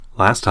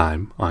Last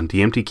time on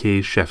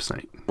DMTK's Chef's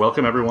Night.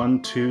 Welcome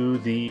everyone to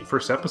the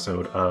first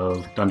episode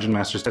of Dungeon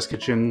Master's Test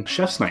Kitchen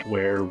Chef's Night,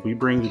 where we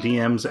bring the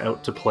DMs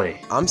out to play.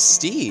 I'm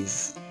Steve.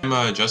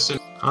 I'm Justin.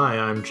 Hi,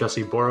 I'm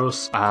Jesse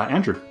Boros.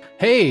 Andrew.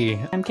 Hey!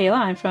 I'm Kayla.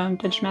 I'm from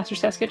Dungeon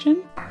Master's Test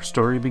Kitchen. Our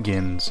story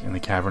begins in the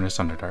cavernous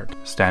Underdark,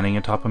 standing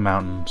atop a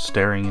mountain,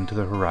 staring into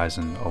the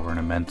horizon over an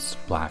immense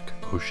black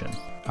ocean.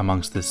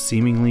 Amongst this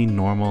seemingly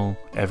normal,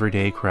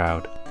 everyday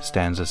crowd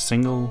stands a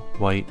single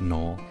white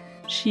gnoll.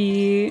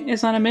 She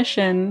is on a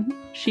mission.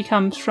 She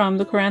comes from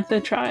the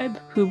Korantha tribe,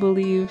 who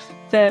believe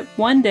that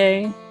one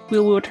day we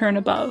will return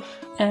above,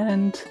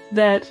 and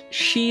that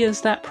she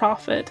is that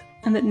prophet,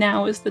 and that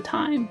now is the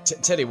time.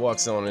 Teddy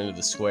walks on into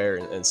the square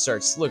and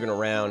starts looking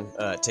around,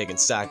 taking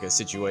stock of the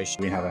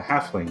situation. We have a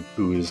halfling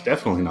who is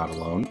definitely not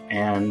alone,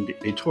 and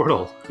a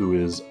turtle who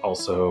is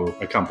also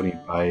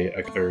accompanied by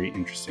a very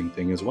interesting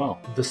thing as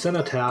well. The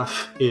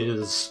cenotaph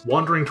is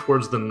wandering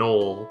towards the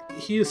knoll.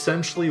 He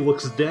essentially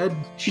looks dead.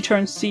 She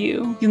turns to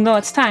you. You know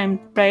it's time,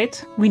 right?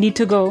 We need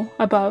to go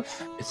above.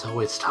 It's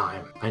always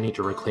time. I need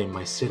to reclaim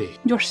my city.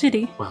 Your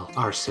city. Well,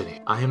 our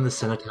city. I am the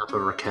cenotaph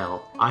of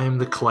Raquel. I am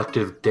the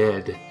collective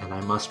dead, and I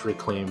must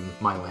reclaim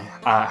my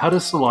land. How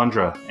does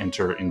Solandra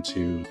enter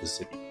into the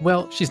city?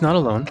 Well, she's not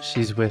alone.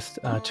 She's with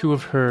two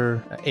of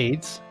her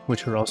aides,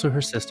 which are also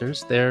her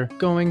sisters. They're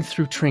going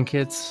through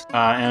trinkets.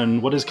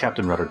 And what is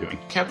Captain Rudder doing?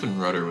 Captain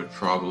Rudder would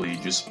probably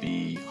just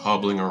be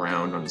hobbling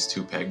around on his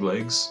two peg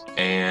legs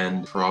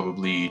and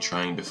probably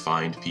trying to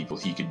find people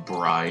he could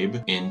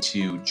bribe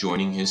into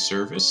joining his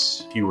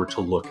service. If you were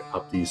to look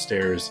up these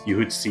stairs, you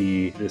would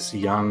see this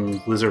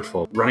young lizard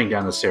folk running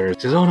down the stairs.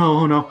 He says, oh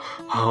no,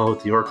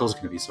 the Oracle's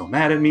going to be so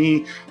mad at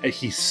me. And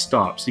he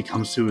stops. He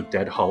comes to a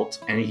dead halt,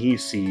 and he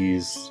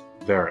sees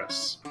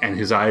Varys, and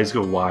his eyes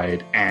go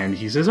wide, and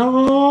he says,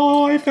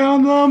 oh, I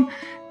found them,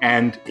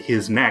 and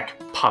his neck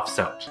puffs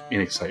out in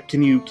excitement.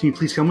 Can you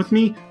please come with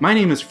me? My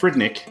name is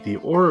Fridnik. The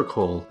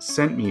Oracle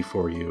sent me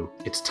for you.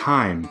 It's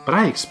time, but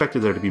I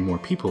expected there to be more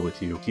people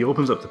with you. He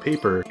opens up the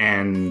paper,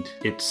 and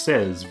it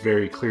says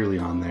very clearly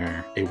on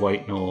there, a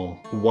white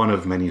gnoll, one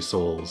of many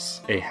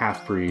souls, a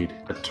half-breed,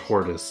 a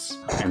tortoise,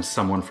 and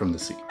someone from the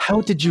sea. How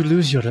did you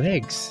lose your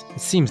legs?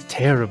 It seems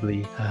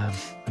terribly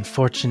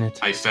unfortunate.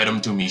 I fed him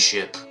to me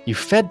ship. You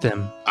fed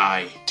them?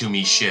 Aye, to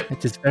me ship.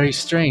 It is very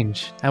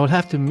strange. I will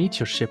have to meet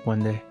your ship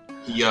one day.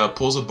 He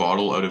pulls a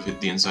bottle out of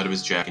the inside of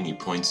his jacket and he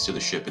points to the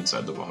ship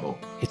inside the bottle.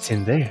 It's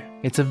in there.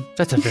 That's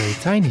a very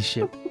tiny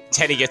ship.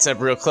 Teddy gets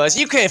up real close.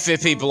 You can't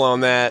fit people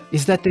on that.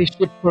 Is that a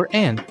ship for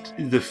Ant?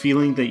 The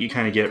feeling that you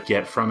kind of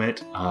get from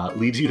it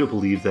leads you to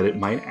believe that it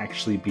might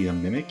actually be a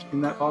mimic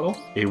in that bottle.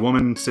 A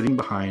woman sitting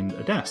behind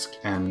a desk,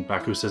 and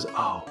Baku says,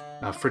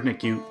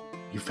 Fridnik,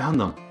 you found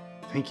them.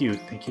 Thank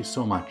you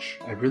so much.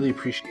 I really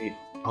appreciate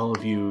all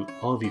of you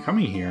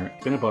coming here.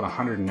 It's been about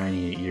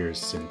 198 years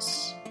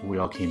since we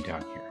all came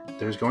down here.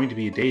 There's going to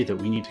be a day that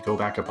we need to go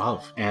back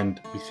above, and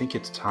we think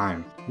it's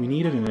time. We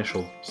need an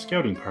initial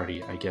scouting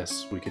party, I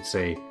guess we could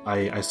say.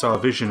 I saw a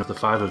vision of the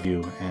five of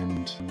you,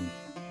 and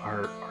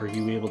are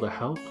you able to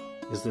help?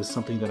 Is this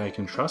something that I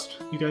can trust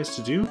you guys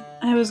to do?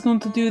 I was going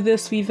to do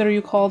this whether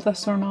you called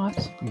us or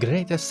not.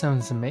 Great, that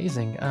sounds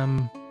amazing.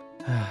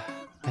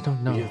 I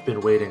don't know. We have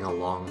been waiting a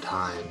long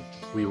time.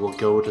 We will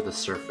go to the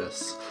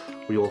surface.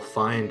 We will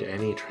find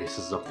any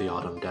traces of the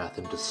Autumn Death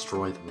and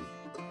destroy them.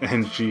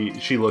 And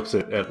she looks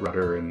at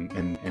Rudder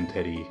and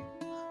Teddy.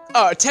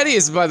 Teddy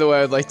is, by the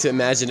way, I'd like to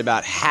imagine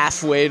about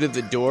halfway to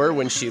the door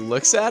when she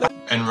looks at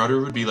him. And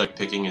Rudder would be like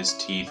picking his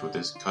teeth with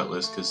his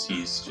cutlass because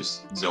he's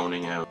just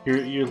zoning out.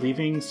 You're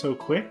leaving so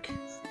quick?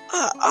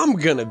 I'm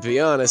gonna be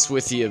honest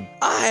with you.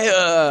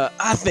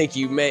 I think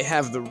you may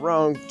have the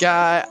wrong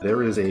guy.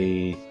 There is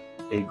a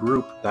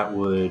group that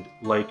would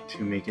like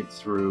to make it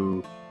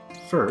through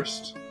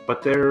first,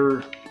 but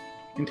their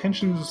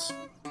intentions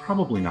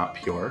probably not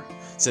pure.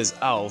 Says,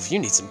 if you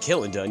need some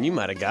killing done, you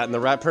might have gotten the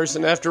right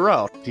person after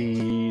all.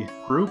 The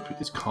group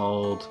is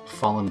called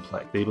Fallen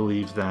Plague. They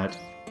believe that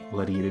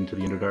letting it into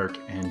the Underdark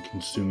and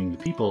consuming the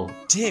people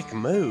dick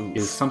move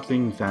is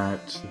something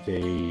that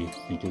they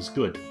think is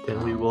good.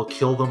 Then we will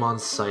kill them on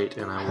sight,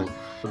 and I will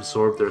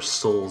absorb their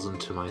souls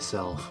into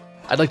myself.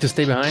 I'd like to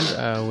stay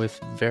behind with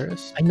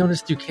Varys. I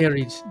noticed you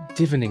carried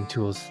divining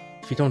tools.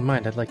 If you don't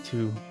mind, I'd like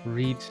to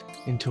read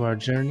into our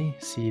journey,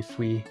 see if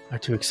we are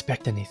to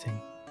expect anything.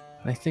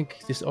 I think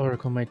this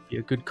oracle might be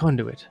a good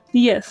conduit.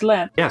 Yes,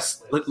 lad.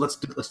 Yes, let's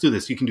do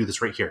this. You can do this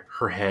right here.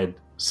 Her head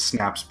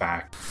snaps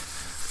back.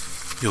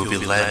 You will be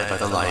led by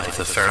the light of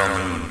the feral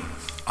moon,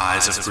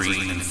 eyes of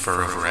green and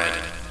fur of red.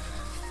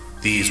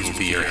 These will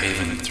be your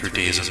haven through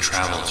days of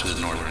travel to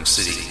the northern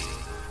city.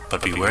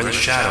 But beware the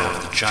shadow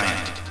of the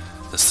giant,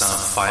 the son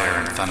of fire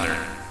and thunder,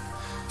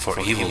 for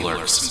evil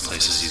lurks in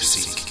places you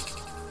seek.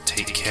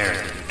 Take care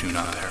that you do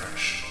not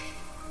perish.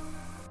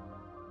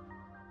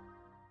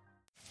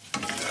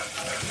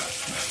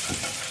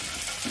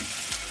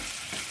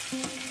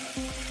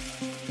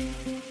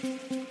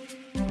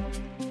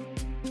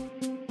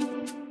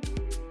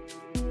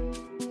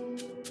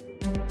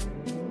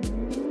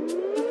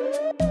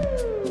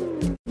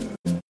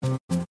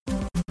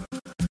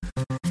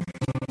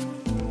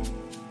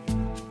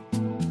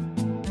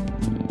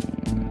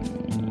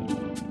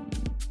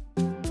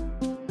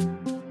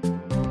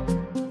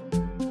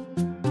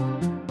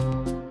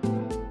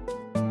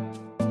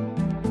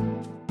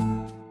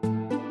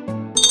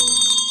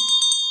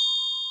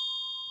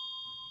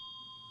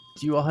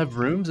 Do you all have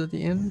rooms at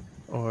the inn,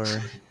 or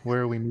where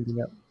are we meeting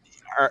up?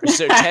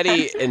 So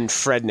Teddy and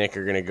Frednick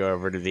are going to go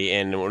over to the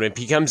inn, and when it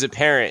becomes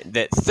apparent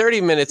that 30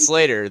 minutes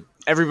later,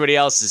 everybody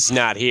else is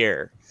not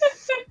here,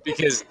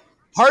 because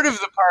part of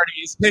the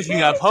party is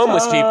picking up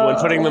homeless people and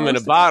putting them in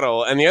a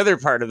bottle, and the other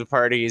part of the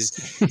party is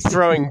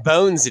throwing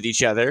bones at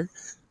each other.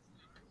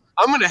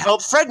 I'm going to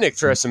help Frednick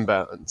throw some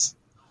bones.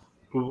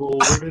 Well,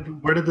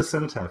 where did the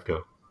cenotaph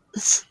go?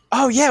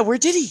 Oh, yeah, where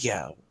did he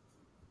go?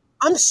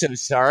 I'm so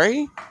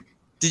sorry.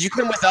 Did you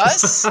come with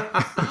us?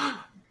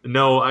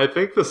 No, I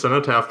think the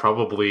cenotaph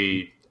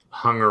probably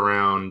hung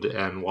around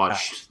and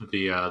watched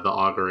the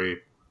augury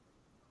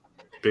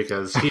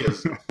because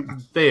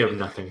they have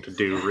nothing to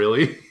do,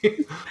 really.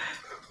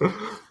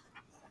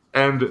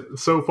 And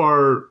so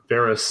far,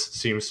 Varys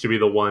seems to be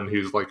the one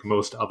who's like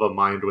most of a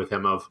mind with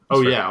him of,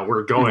 oh yeah,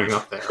 we're going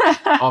up there,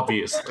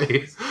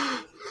 obviously.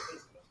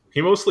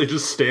 He mostly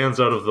just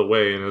stands out of the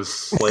way and is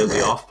slightly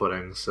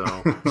off-putting, so...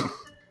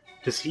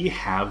 Does he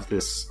have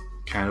this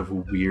kind of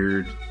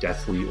weird,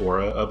 deathly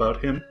aura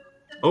about him?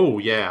 Oh,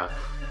 yeah.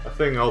 A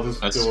thing I'll just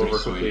That's go over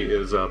pretty quickly sweet.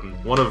 is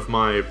one of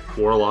my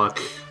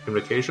Warlock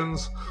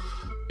invocations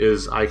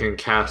is I can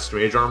cast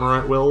Mage Armor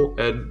at will,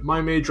 and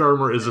my Mage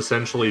Armor is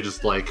essentially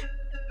just like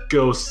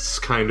ghosts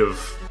kind of,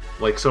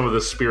 like some of the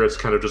spirits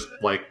kind of just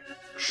like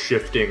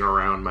shifting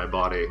around my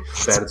body.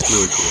 That's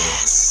really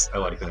cool. I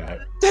like that.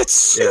 That's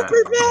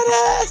super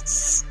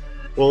badass!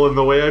 Well, and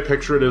the way I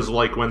picture it is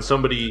like when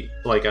somebody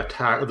like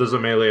there's a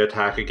melee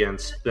attack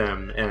against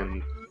them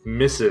and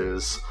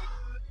misses,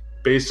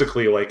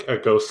 basically like a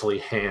ghostly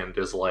hand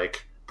is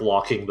like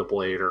blocking the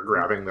blade or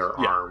grabbing their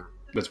arm.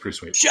 That's pretty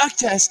sweet. Shock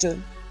test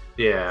him.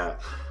 Yeah.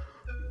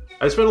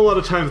 I spent a lot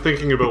of time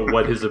thinking about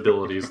what his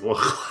abilities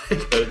look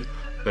like.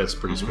 That's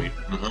pretty sweet.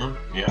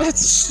 Mm-hmm. Yeah.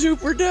 That's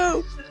super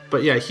dope.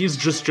 But yeah, he's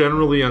just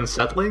generally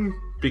unsettling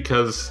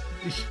because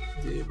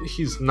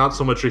he's not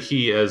so much a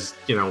he as,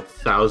 you know,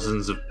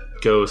 thousands of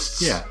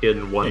ghosts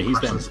in one he's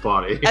person's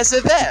body. As a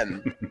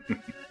them.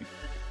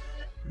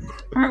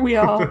 Aren't we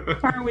all?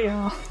 Aren't we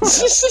all?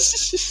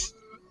 This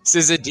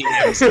is a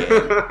DM's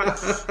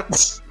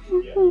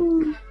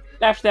game.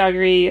 After the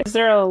augury, is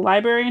there a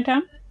library in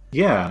town?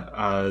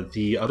 Yeah,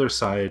 the other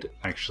side,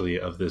 actually,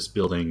 of this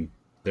building,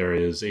 there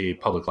is a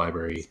public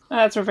library.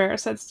 That's where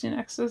Varys heads to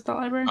next, is the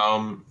library.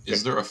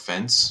 Is there a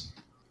fence?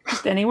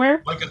 Just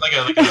anywhere? Like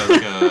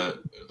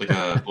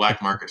a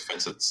black market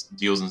fence that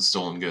deals in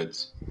stolen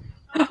goods.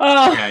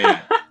 Oh,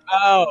 Yeah.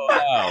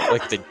 Oh,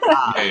 like the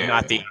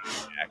not the.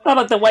 how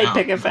about the white No,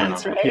 picket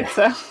fence, no. right?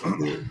 So,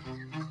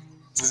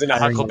 This isn't a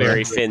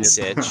Huckleberry Finn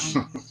sitch.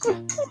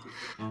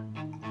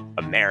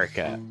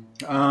 America.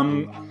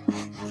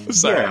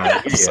 Sorry.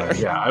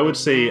 Yeah. I would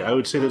say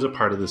there's a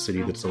part of the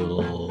city that's a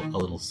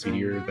little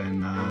seedier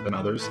than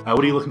others. What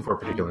are you looking for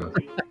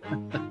particularly?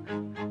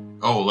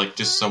 Oh, like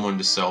just someone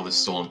to sell this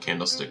stolen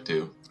candlestick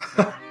to.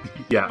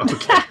 Yeah.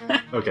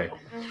 Okay.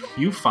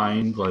 You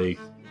find like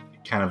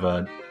kind of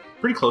a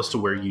pretty close to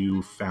where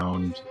you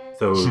found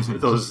those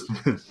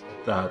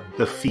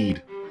the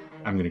feed.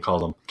 I'm going to call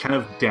them kind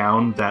of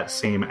down that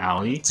same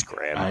alley. It's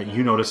grand.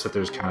 You notice that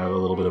there's kind of a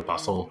little bit of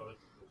bustle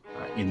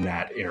in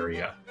that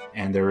area,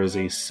 and there is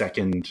a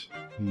second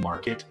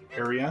market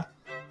area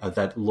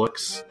that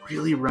looks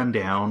really run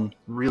down,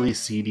 really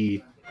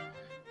seedy.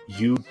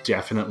 You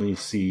definitely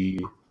see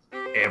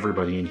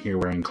everybody in here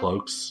wearing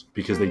cloaks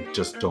because they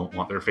just don't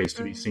want their face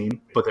to be seen.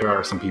 But there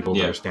are some people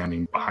that are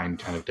standing behind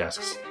kind of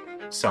desks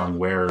selling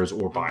wares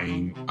or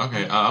buying.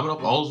 Okay,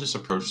 I'll just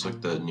approach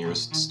like the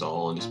nearest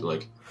stall and just be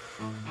like,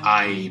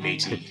 "Aye,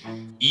 matey,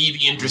 ye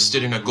be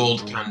interested in a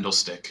gold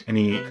candlestick? And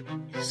he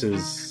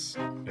says,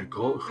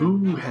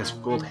 who has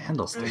gold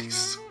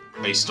candlesticks?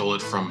 I stole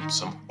it from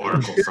some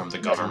oracle from the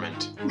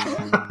government."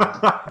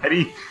 And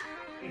he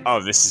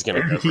Oh, this is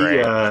gonna go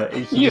great.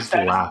 he just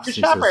laughs. The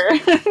He shopper.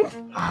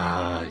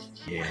 says,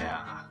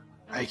 yeah,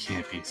 I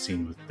can't be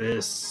seen with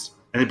this.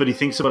 But he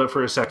thinks about it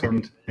for a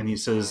second, and he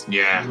says,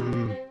 Yeah.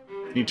 And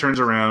he turns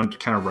around,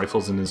 kind of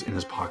rifles in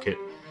his pocket,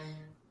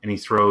 and he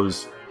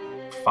throws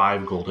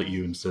 5 gold at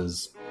you and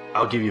says,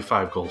 I'll give you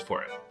 5 gold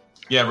for it.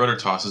 Yeah, Rudder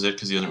tosses it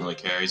because he doesn't really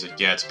care. He's like,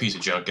 yeah, it's a piece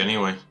of junk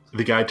anyway.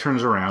 The guy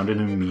turns around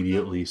and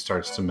immediately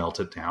starts to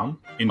melt it down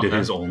into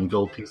his own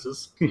gold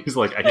pieces. He's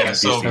like, I can't be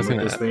so- seen with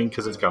this thing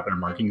because it's got their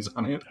markings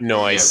on it.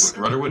 Nice.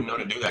 Yeah, Rudder wouldn't know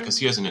to do that because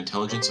he has an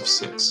intelligence of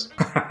 6.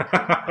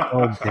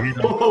 Oh,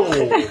 damn.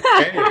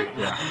 Okay.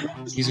 Yeah.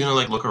 He's gonna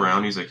like look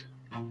around. He's like,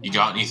 you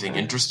got anything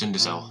interesting to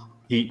sell?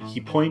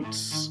 He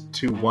points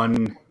to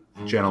one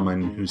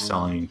gentleman who's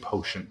selling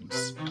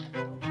potions.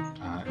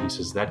 And he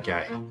says, that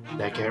guy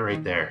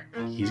right there,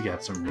 he's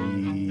got some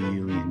really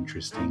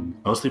interesting,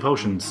 mostly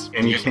potions.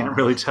 And you can't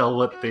really tell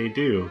what they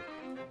do,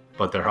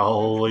 but they're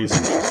always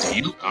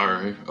interesting. Do you?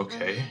 Alright,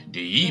 okay. Do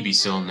ye be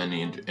selling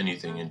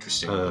anything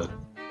interesting?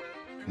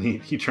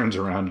 He turns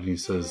around and he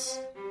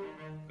says,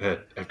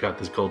 I've got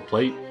this gold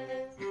plate.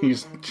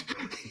 He's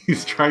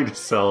trying to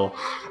sell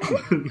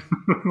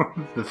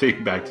the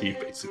thing back to you,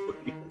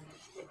 basically.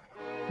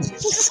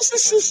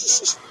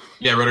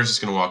 Yeah, Rudder's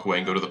just gonna walk away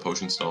and go to the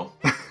potion stall.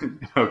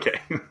 Okay.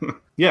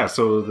 Yeah,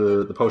 so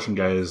the potion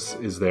guy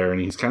is there,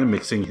 and he's kind of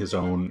mixing his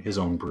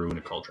own brew in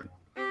a cauldron.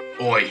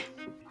 Oi,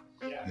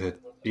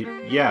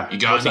 Yeah. you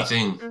got what's up?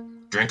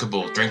 anything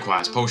drinkable,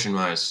 drink-wise,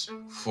 potion-wise,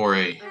 for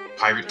a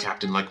pirate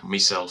captain like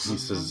myself? He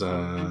says,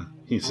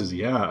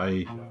 yeah,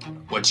 I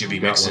What you be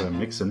got what mixing? I'm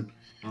mixing.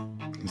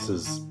 He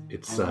says,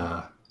 it's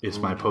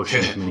my potion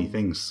of many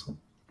things.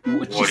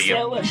 What What you do you-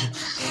 selling?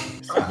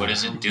 What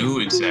does it do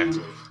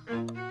exactly?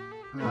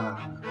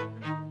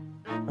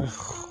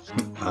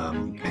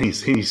 And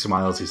he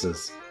smiles. He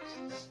says,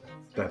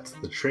 "That's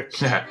the trick.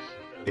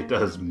 It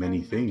does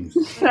many things.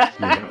 You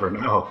never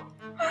know."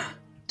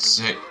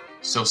 say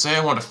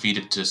I want to feed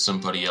it to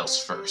somebody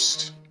else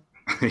first.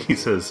 He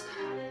says,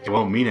 "It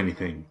won't mean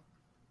anything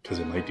because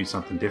it might do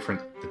something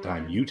different the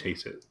time you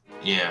taste it."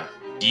 Yeah.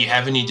 Do you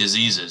have any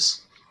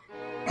diseases?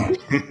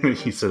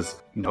 He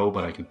says, "No,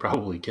 but I can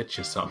probably get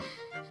you some."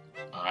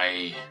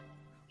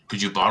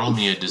 Could you bottle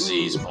me a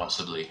disease,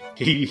 possibly?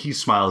 He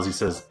smiles. He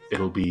says,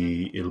 "It'll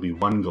be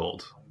 1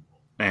 gold,"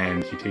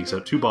 and he takes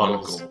out 2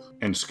 bottles gold.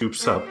 and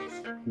scoops up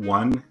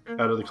one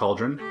out of the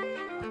cauldron,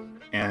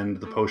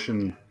 and the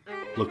potion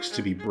looks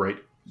to be bright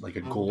like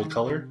a gold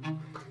color.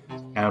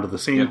 Out of the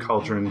same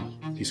cauldron,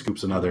 he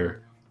scoops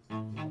another,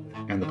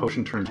 and the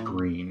potion turns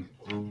green.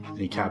 And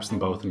he caps them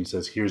both, and he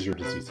says, "Here's your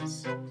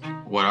diseases."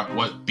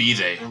 What be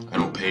they? I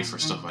don't pay for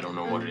stuff I don't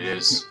know what it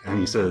is. And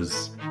he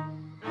says,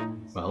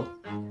 "Well,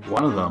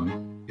 one of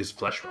them is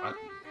flesh rot.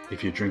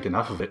 If you drink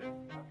enough of it,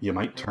 you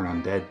might turn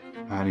undead."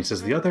 And he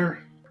says the other,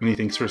 and he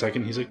thinks for a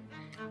second. He's like,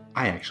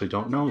 "I actually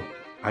don't know.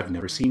 I've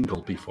never seen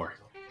gold before."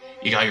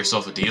 You got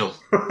yourself a deal.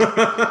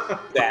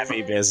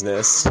 Savvy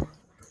business.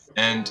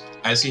 And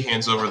as he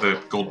hands over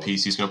the gold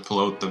piece, he's going to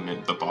pull out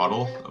the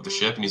bottle of the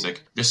ship, and he's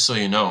like, "Just so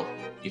you know,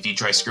 if you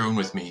try screwing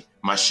with me,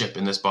 my ship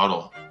in this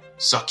bottle,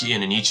 suck you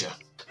in and eat you.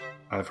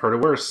 I've heard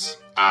it worse.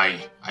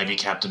 I be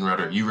Captain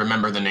Rudder. You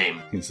remember the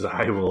name. He says,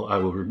 I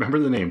will remember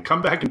the name.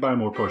 Come back and buy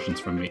more potions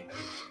from me."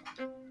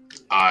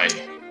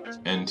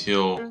 And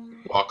he'll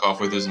walk off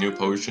with his new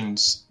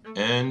potions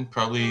and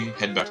probably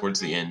head back towards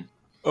the inn.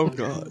 Oh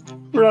god.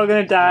 We're all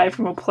gonna die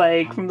from a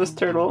plague from this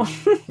turtle.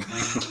 Turtle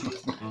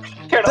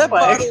That plague.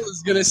 bottle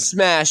is gonna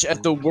smash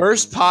at the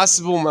worst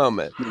possible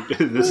moment.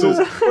 This is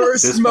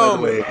Worst this, by the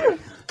moment. way,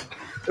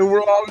 And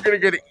we're all gonna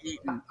get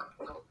eaten.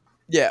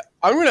 Yeah,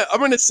 I'm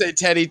gonna say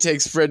Teddy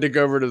takes Fred to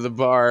go over to the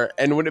bar,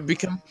 and when it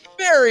becomes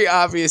very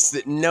obvious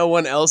that no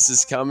one else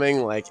is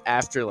coming, like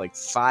after like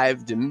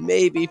 5 to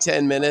maybe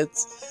 10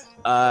 minutes,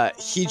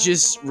 he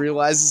just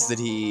realizes that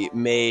he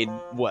made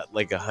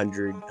like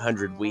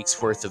 100 weeks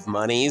worth of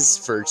monies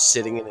for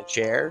sitting in a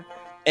chair,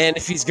 and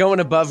if he's going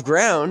above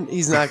ground,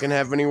 he's not gonna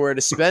have anywhere to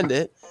spend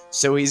it,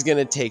 so he's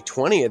gonna take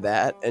 20 of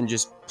that and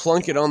just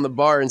plunk it on the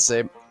bar and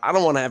say, "I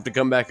don't want to have to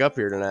come back up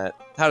here tonight."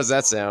 How does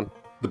that sound?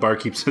 the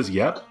barkeep says,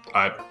 "Yep,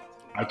 I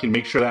can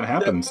make sure that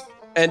happens."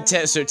 And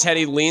so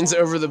Teddy leans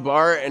over the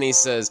bar and he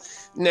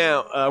says,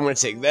 "Now, I'm going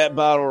to take that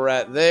bottle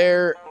right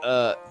there,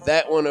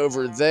 that one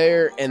over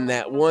there, and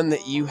that one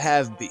that you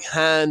have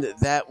behind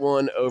that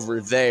one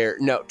over there.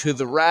 No, to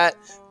the right,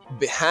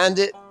 behind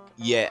it,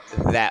 yeah,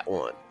 that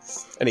one."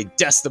 And he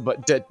dusts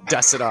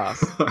it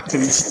off.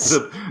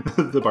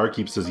 And the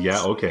barkeep says,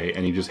 "Yeah, okay,"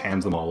 and he just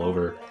hands them all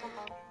over.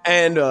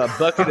 And a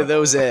bucket of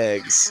those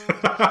eggs.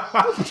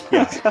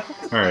 Yeah.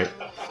 All right.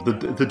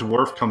 The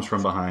dwarf comes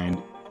from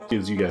behind,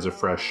 gives you guys a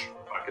fresh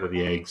bucket of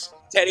the eggs.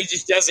 Teddy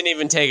just doesn't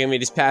even take him. He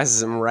just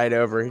passes him right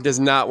over. He does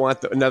not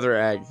want another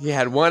egg. He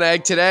had 1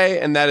 egg today,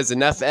 and that is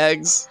enough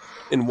eggs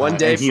in one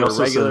day And he for a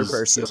also regular says,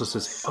 person. He also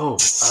says, "Oh,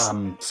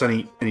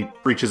 Sonny," and he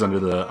reaches under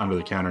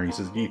the counter. And he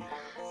says,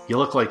 "You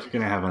look like you're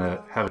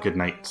gonna have a good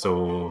night.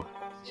 So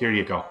here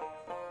you go."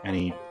 And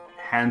he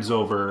hands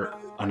over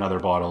another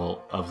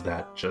bottle of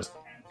that just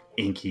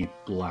inky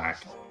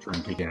black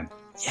drink again.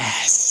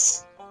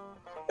 Yes.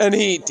 And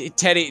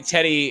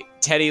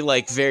Teddy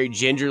like very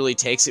gingerly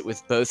takes it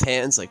with both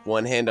hands, like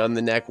one hand on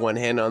the neck, one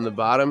hand on the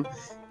bottom,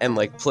 and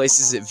like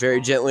places it very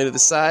gently to the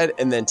side,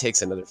 and then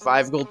takes another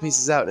 5 gold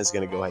pieces out and is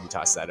going to go ahead and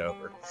toss that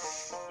over.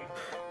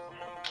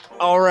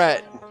 All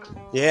right.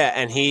 Yeah,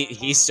 and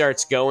he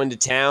starts going to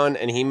town,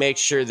 and he makes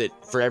sure that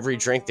for every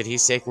drink that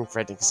he's taking,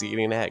 Fred is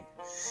eating an egg.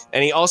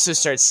 And he also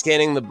starts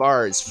scanning the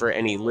bars for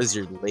any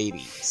lizard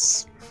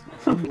ladies.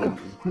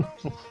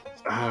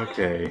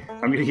 Okay,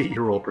 I'm gonna get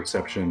you roll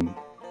perception,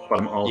 but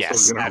I'm also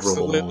Yes, gonna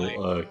absolutely.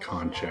 roll a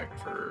con check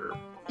for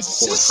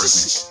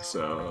Frednick.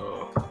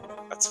 So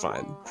That's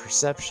fine.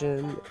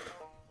 Perception.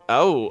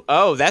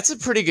 Oh, that's a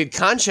pretty good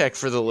con check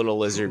for the little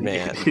lizard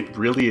man. it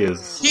really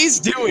is. He's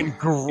doing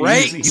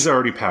great. He's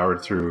already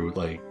powered through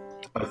like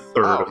a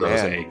third of those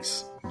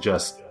eggs.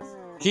 Just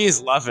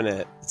He's loving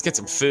it. Let's get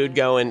some food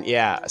going.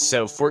 Yeah,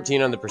 so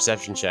 14 on the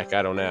perception check.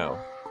 I don't know.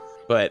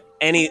 But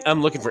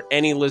I'm looking for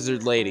any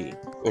lizard lady.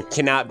 There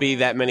cannot be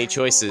that many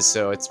choices,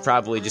 so it's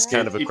probably just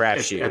kind of a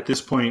crapshoot. At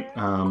this point,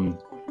 not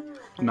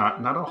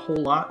a whole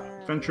lot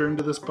venture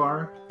into this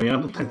bar. I mean, I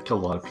don't think a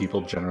lot of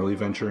people generally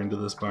venture into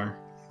this bar.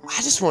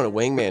 I just want a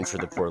wingman for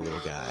the poor little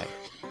guy.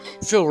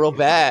 I feel real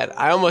bad.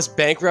 I almost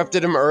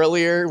bankrupted him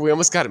earlier. We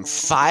almost got him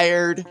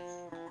fired.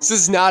 This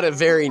is not a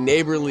very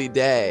neighborly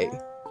day.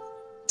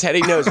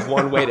 Teddy knows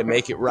one way to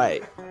make it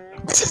right.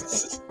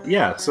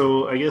 Yeah,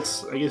 so I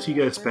guess you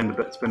guys spend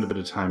a bit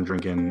of time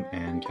drinking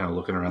and kind of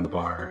looking around the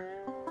bar.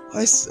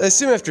 I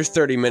assume after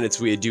 30 minutes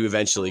we do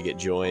eventually get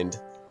joined.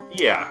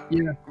 Yeah.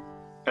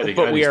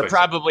 But we are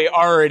probably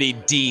already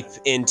deep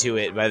into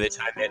it by the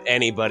time that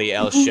anybody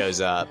else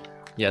shows up.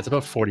 Yeah, it's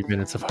about 40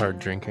 minutes of hard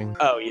drinking.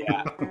 Oh,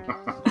 yeah.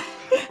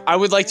 I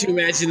would like to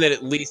imagine that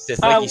at least,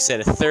 like you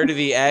said, a third of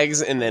the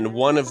eggs and then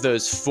one of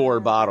those 4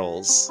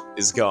 bottles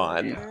is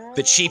gone. Yeah.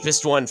 The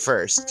cheapest one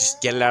first.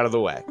 Just get it out of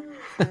the way.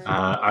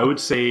 I would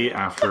say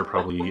after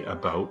probably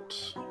about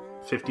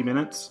 50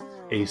 minutes,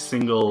 a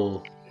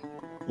single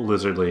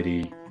lizard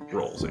lady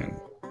rolls in.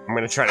 I'm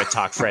going to try to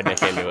talk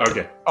Frednick into it.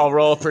 Okay. I'll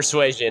roll a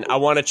persuasion. I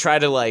want to try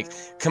to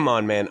come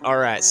on, man. All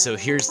right, so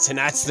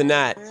tonight's the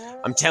night.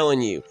 I'm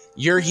telling you,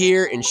 you're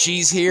here and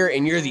she's here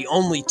and you're the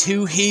only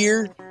 2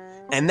 here.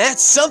 And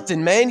that's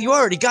something, man. You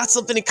already got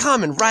something in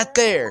common right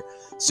there.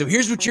 So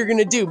here's what you're going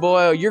to do,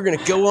 boy. You're going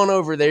to go on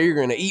over there. You're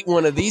going to eat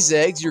one of these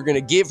eggs. You're going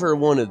to give her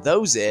one of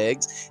those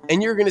eggs.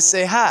 And you're going to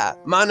say, hi,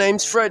 my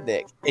name's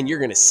Frednick. And you're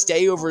going to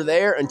stay over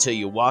there until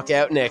you walk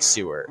out next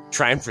to her.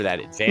 Trying for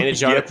that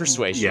advantage on a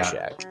persuasion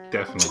check.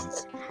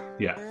 Definitely.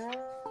 Yeah.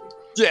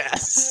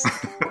 Yes.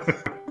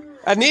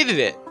 I needed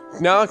it.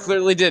 No, I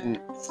clearly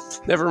didn't.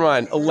 Never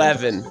mind.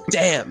 11.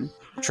 Damn.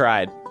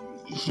 Tried.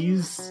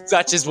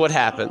 Such is what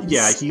happens.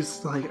 Yeah,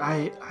 he's like,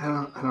 I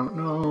don't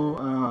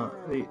know.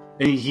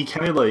 And he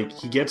kind of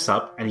he gets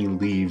up and he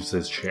leaves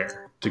his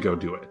chair to go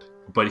do it.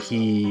 But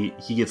he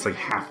gets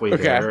halfway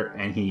there,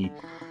 and you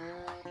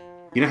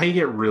know how you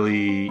get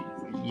really,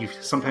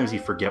 sometimes you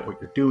forget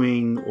what you're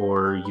doing,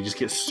 or you just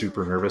get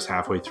super nervous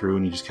halfway through,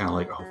 and you just kind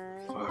of oh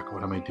fuck,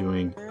 what am I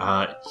doing?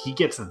 He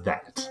gets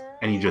that,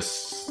 and he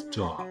just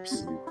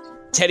stops.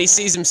 Teddy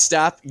sees him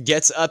stop,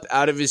 gets up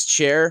out of his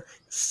chair,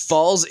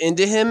 falls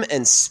into him,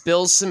 and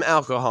spills some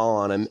alcohol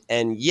on him,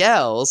 and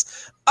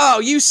yells,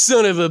 "Oh, you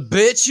son of a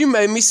bitch, you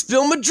made me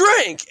spill my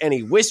drink!" And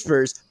he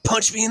whispers,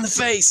 "Punch me in the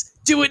face!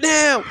 Do it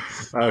now!"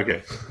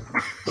 Okay.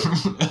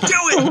 Do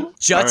it!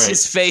 Juts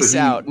his face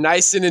out,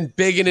 nice and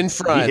big and in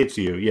front. He hits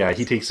you. Yeah,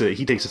 he takes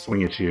a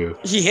swing at you.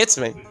 He hits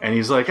me. And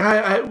he's like,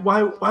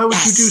 why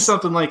would you do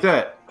something like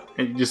that?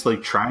 And you just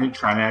try and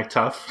act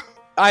tough.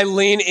 I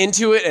lean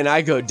into it and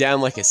I go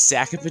down like a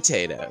sack of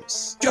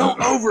potatoes. Go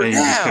over and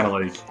now!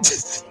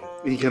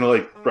 He kind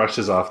of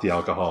brushes off the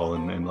alcohol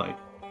and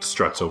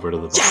struts over to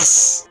the bar.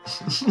 Yes!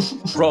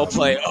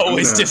 Roleplay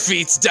always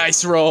defeats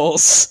dice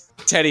rolls.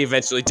 Teddy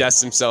eventually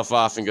dusts himself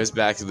off and goes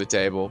back to the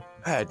table.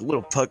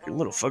 Little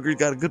fucker's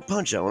got a good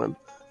punch on him.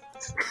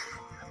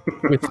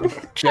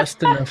 With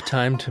just enough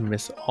time to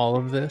miss all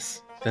of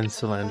this, then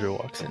Solandra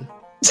walks in.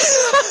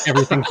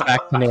 Everything's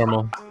back to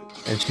normal,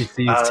 and she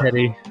sees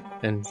Teddy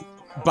and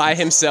by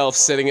himself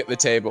sitting at the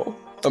table.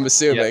 I'm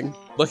assuming,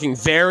 looking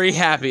very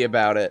happy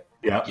about it.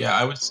 Yeah. Yeah,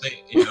 I would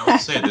say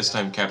at this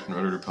time Captain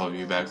Rotor would probably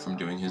be back from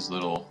doing his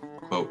little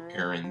quote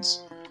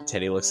errands.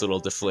 Teddy looks a little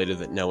deflated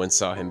that no one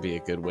saw him be a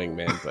good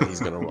wingman, but he's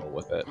going to roll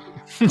with it.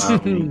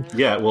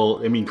 Yeah,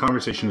 well, I mean,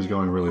 conversation is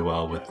going really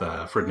well with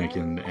Frednick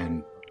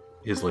and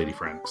his lady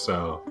friend,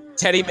 so...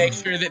 Teddy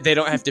makes sure that they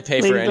don't have to pay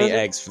for any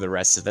eggs for the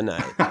rest of the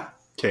night.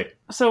 Okay.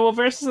 So,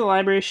 versus the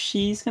library,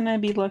 she's going to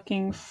be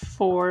looking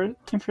for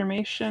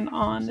information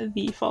on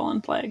the Fallen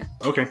Plague.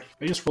 Okay.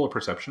 I just roll a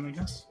perception, I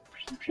guess.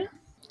 Perception?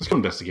 Let's go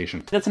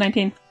investigation. That's a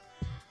 19.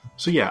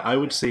 So, yeah, I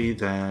would say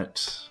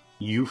that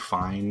you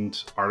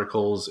find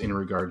articles in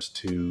regards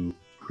to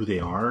who they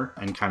are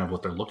and kind of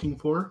what they're looking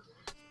for.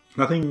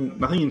 Nothing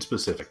in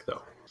specific,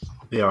 though.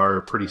 They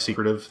are pretty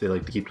secretive. They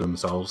like to keep to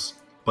themselves.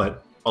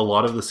 But a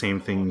lot of the same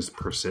things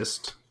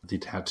persist. The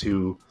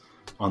tattoo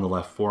on the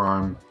left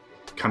forearm,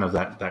 kind of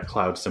that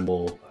cloud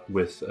symbol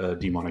with a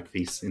demonic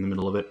face in the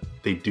middle of it.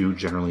 They do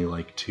generally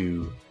like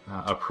to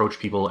approach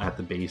people at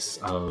the base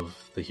of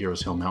the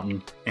Heroes Hill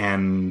Mountain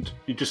and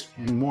you just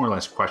more or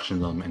less question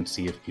them and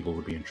see if people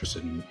would be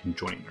interested in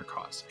joining their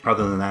cause.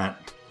 Other than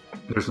that,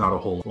 there's not a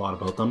whole lot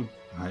about them.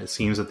 It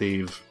seems that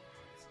they've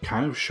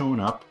kind of shown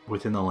up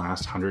within the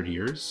last 100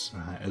 years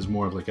as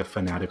more of a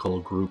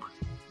fanatical group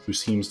who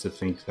seems to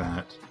think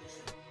that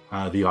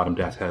the Autumn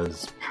Death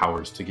has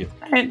powers to give.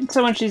 Alright,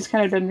 so when she's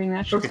kind of done doing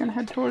that, she's going to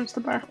head towards the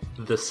bar.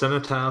 The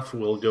Cenotaph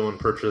will go and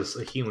purchase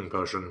a healing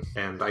potion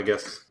and, I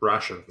guess,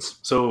 rations.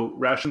 So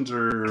rations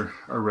are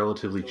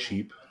relatively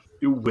cheap.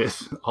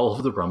 With all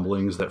of the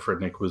rumblings that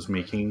Frednick was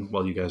making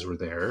while you guys were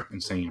there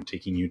and saying, I'm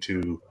taking you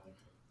to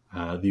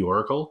the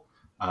Oracle,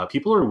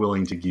 people are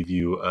willing to give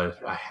you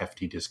a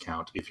hefty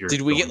discount if you're.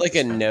 Did we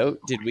get a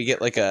note? Did we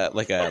get a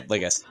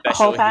special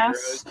hall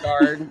pass? Heroes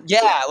card?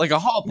 Yeah, like a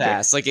hall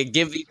pass, like a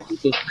give these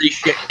people free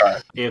shit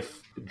card.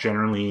 If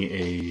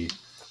generally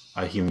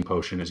a healing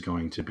potion is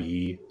going to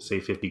be say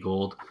 50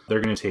 gold,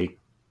 they're going to take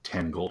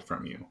 10 gold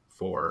from you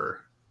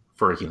for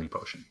a healing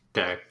potion.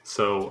 Okay,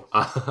 so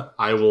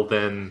I will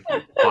then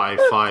buy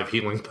 5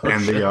 healing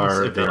potions. And they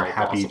are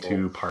happy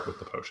to part with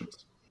the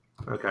potions.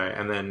 Okay,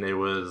 and then it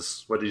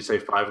was, what did you say,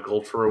 5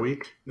 gold for a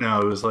week? No,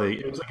 it was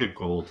like a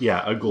gold.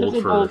 Yeah, a gold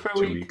a for gold for a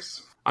 2 week.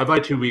 weeks. I buy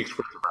 2 weeks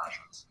worth of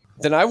rations.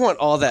 Then I want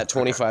all that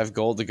 25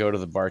 gold to go to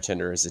the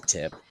bartender as a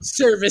tip.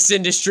 Service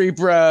industry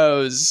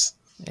bros.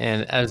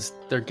 And as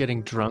they're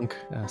getting drunk,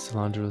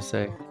 Solandra will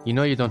say, "You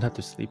know you don't have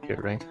to sleep here,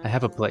 right? I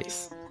have a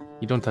place.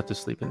 You don't have to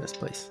sleep in this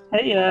place."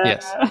 Hey,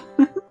 Yes.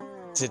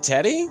 To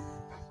Teddy?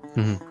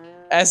 Mhm.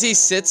 As he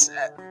sits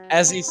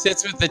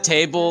with the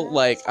table,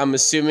 like, I'm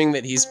assuming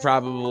that he's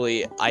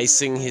probably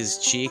icing his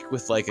cheek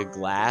with like a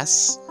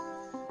glass.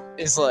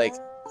 Is like,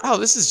 oh,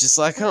 this is just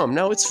like home.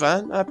 No, it's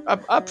fine. I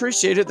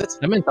appreciate it.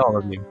 I meant all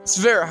of you. It's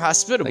very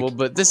hospitable, Like-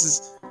 but this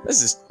is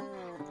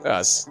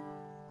us.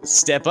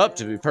 Step up,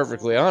 to be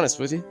perfectly honest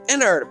with you.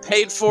 And I already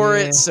paid for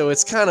Yeah. it, so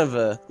it's kind of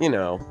a,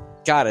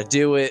 gotta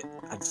do it.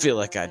 I feel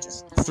like I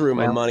just threw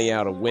my Well- money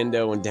out a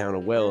window and down a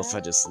well if I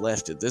just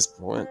left at this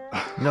point.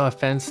 No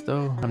offense,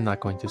 though. I'm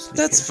not going to sleep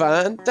That's here.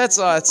 fine.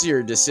 That's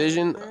your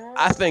decision.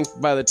 I think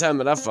by the time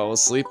that I fall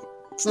asleep,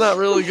 it's not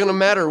really gonna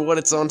matter what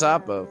it's on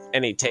top of.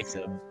 And he takes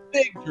a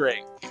big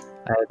drink.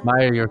 I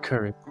admire your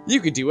courage. You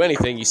could do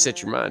anything you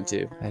set your mind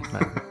to. I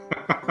admire.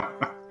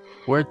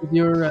 Where did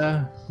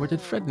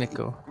Frednik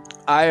go?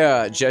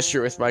 I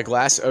gesture with my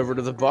glass over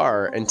to the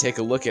bar and take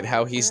a look at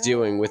how he's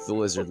doing with the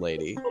lizard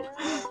lady.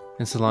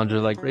 And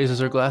Solandra raises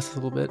her glass a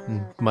little bit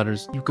and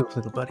mutters, "You go,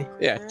 little buddy."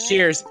 Yeah,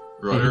 cheers.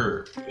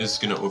 Rudder is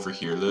gonna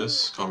overhear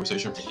this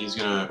conversation. He's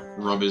gonna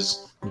rub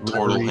his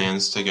turtle Leathery.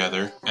 hands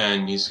together,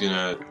 and his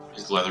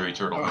leathery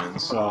turtle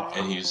hands,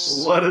 and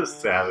he's What a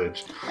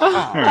savage. going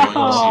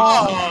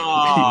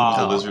Oh. to keep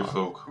the lizard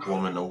folk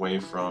woman away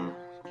from.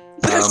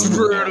 That's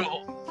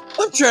brutal.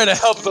 I'm trying to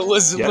help the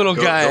lizard Yeah, little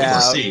go- guy go for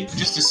out.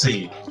 Just to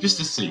see.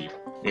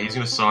 Yeah, he's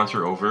gonna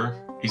saunter over.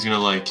 He's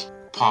gonna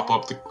pop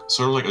up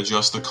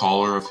adjust the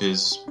collar of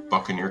his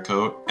buccaneer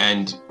coat,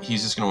 and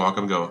he's just gonna walk up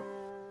and go,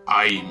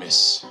 "Aye,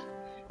 miss.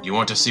 You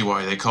want to see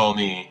why they call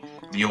me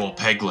the old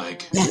peg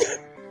leg?" You're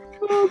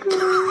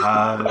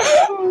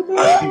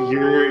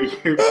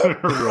gonna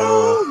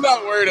roll. I'm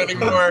not worried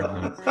anymore.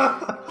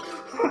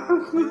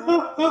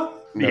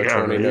 No Yeah,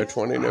 20, no right?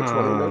 20, no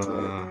 20, no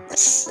 20.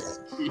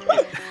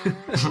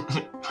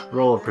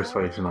 Roll a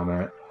persuasion on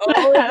that.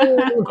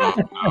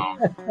 Oh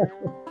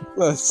no,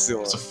 That's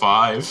silly. it's a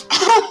 5.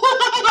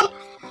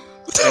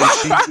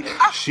 And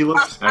she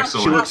looks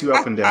Excellent. she looks you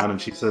up and down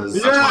and she says,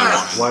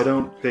 Yes! "Why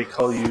don't they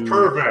call you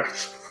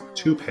Perfect!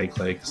 2 peg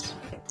legs?"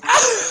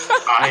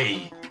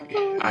 Aye,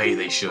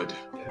 they should.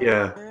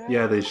 Yeah,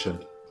 they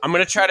should. I'm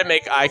gonna try to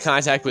make eye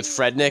contact with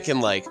Frednik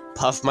and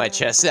puff my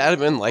chest at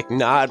him and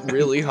nod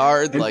really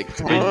hard, come on. We're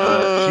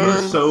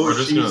just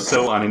gonna- She's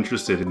so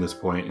uninterested in this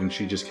point, and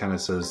she just kind of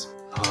says,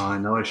 "Oh, I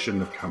know I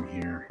shouldn't have come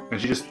here." And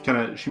she just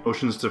she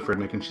motions to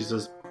Frednik and she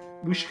says,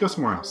 "We should go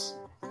somewhere else."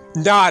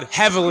 Nod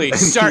heavily.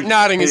 Start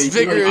nodding as And he,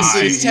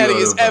 vigorously as sees Teddy you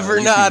has out of, ever he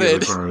sees you out of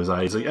nodded. the corner of his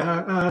eye. He's like,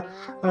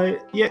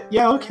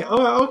 yeah, okay,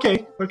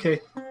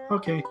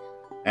 okay.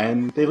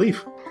 And they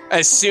leave.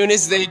 As soon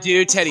as they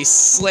do, Teddy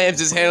slams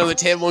his hand on the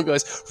table and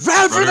goes,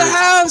 "Round for the Rudder.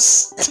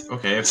 house!"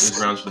 Okay, after this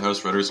round for the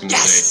house, Rudder's gonna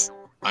Yes! say,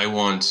 "I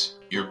want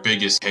your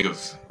biggest keg of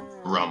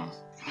rum."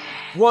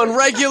 One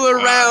regular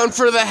round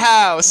for the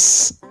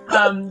house.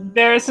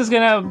 Varys is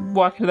gonna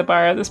walk to the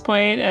bar at this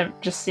point and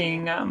just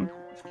seeing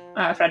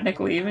Frednik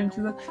leave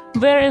into the.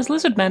 Where is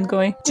Lizardman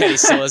going? Teddy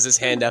still has his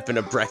hand up in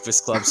a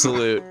Breakfast Club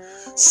salute.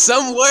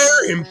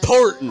 Somewhere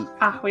important.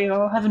 We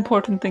all have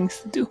important things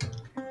to do.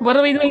 What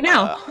are we doing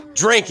now?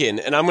 Drinking,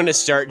 and I'm gonna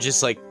start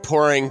just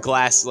pouring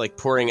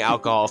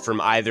alcohol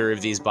from either of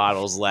these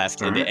bottles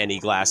left into any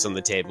glass on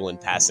the table and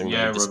passing them Yeah,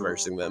 and Rudder.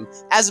 dispersing them.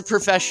 As a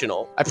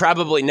professional, I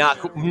probably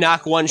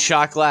knock one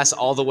shot glass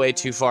all the way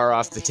too far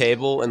off the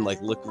table and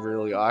look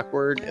really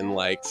awkward and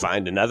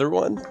find another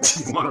one.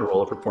 You want to roll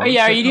a Oh, performance?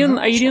 yeah, are check you on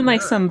doing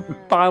that? some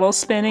bottle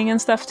spinning and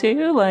stuff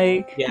too?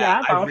 I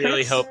bottle really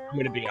tricks? hope. I'm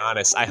gonna be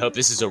honest. I hope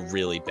this is a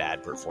really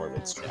bad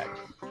performance check.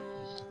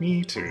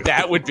 Me too.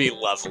 That would be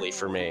lovely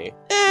for me.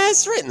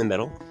 It's right in the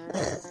middle.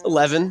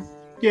 11.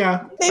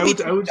 Yeah, Maybe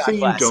I would shot say you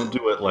glasses. don't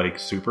do it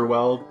super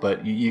well,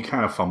 but you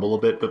kind of fumble a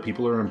bit. But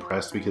people are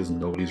impressed because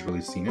nobody's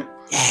really seen it.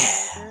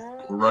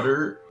 Yeah.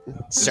 Rudder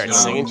Start is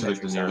gonna singing. go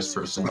to the nearest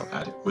person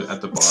at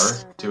the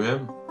bar to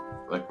him.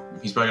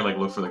 He's probably gonna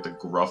look for the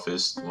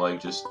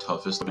gruffest, just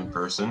toughest looking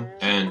person,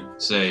 and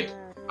say,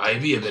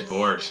 "I'd be a bit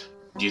bored.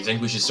 Do you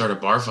think we should start a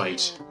bar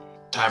fight?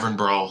 Tavern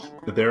brawl?"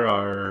 There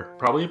are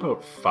probably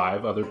about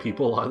 5 other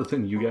people other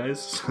than you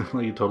guys,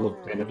 like a total of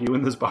 10 of you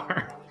in this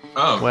bar.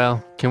 Oh,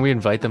 Well, can we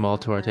invite them all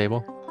to our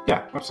table?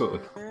 Yeah,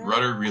 absolutely.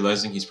 Rudder,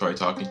 realizing he's probably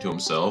talking to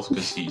himself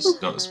because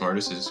he's not the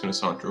smartest, is just gonna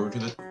saunter over to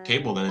the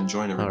table then and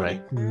join All everybody.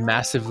 right.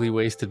 Massively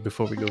wasted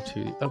before we go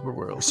to the upper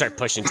world. Start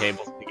pushing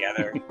tables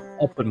together.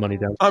 I'll put money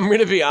down. I'm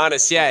gonna be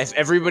honest, yeah, if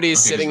everybody is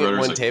Okay, sitting his at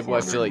rudder's one table,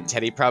 I feel 400. like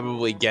Teddy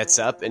probably gets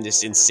up and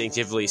just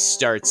instinctively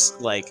starts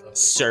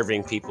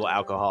serving people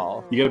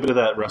alcohol. You got a bit of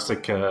that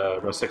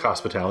rustic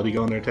hospitality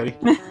going there, Teddy.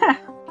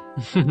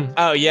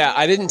 Oh yeah,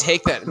 I didn't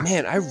take that.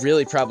 Man, I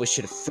really probably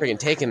should have friggin'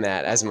 taken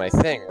that as my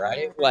thing,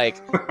 right? Like,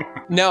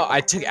 no,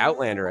 I took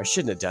Outlander. I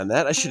shouldn't have done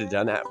that. I should have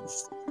done that.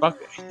 Fuck,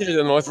 I should have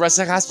done Northwest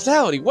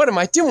Hospitality. What am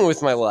I doing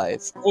with my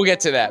life? We'll get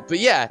to that. But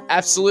yeah,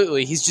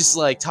 absolutely. He's just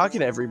like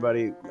talking to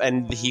everybody,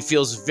 and he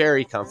feels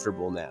very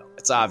comfortable now.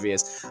 It's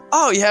obvious.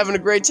 Oh, you having a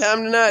great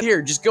time tonight?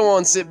 Here, just go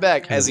on, sit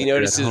back. As he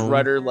notices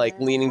Rudder like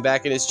leaning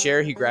back in his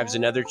chair, he grabs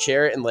another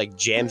chair and like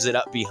jams it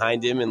up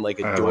behind him in like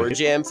a door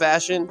jam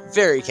fashion,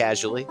 very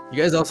casually.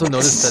 You guys also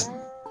noticed that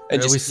And it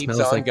just always keeps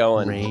smells on like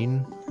going.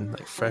 rain and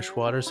like fresh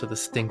water, so the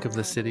stink of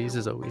the cities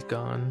is always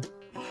gone.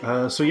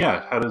 So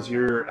yeah, how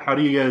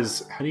do you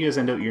guys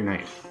end out your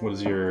night? What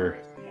is your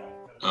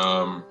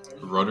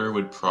Rudder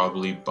would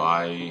probably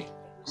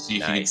see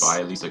if he could buy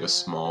at least like a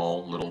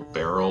small little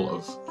barrel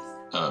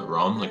of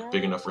rum, like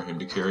big enough for him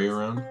to carry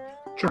around.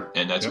 Sure.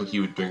 And that's what he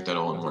would drink that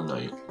all in one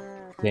night.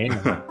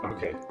 Damn.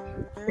 Okay.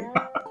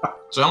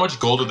 So how much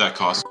gold would that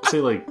cost? Say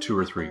like 2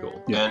 or 3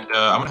 gold. Yeah. And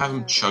I'm gonna have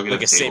him chug it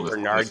Like at the a table Saint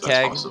Bernard if keg?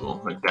 that's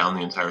possible. Like down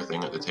the entire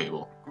thing at the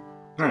table.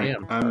 All right.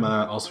 Damn. I'm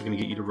also going to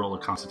get you to roll a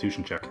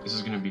Constitution check. This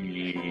is gonna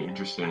be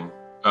interesting.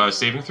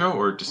 Saving throw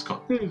or just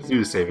Do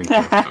the saving throw.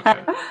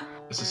 okay.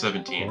 This is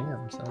 17.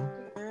 Damn, son.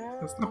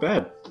 That's not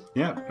bad.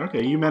 Yeah.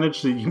 Okay. You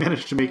managed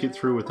to make it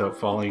through without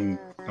falling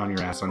on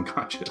your ass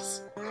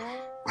unconscious.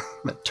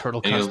 That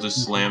turtle And costume.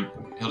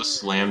 he'll just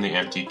slam the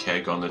empty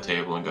keg on the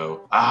table and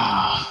go,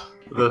 ah.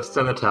 The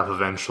cenotaph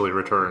eventually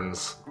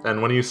returns,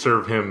 and when you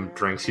serve him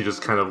drinks, he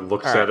just kind of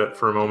looks at it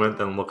for a moment,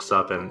 then looks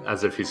up, and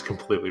as if he's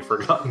completely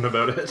forgotten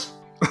about it.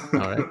 All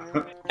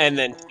right. And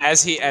then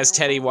as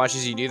Teddy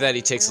watches you do that,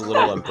 he takes a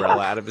little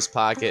umbrella out of his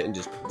pocket and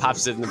just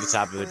pops it into the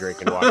top of the drink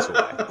and walks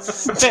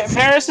away.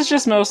 Ferris is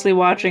just mostly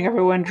watching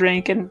everyone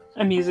drink and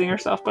amusing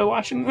herself by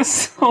watching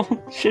this whole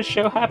shit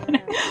show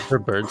happening. Her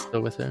bird's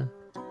still with her.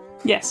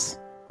 Yes.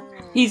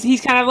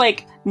 He's kind of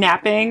like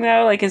napping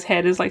though, like his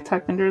head is like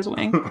tucked under his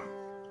wing.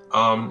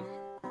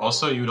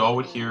 Also, you'd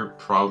all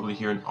probably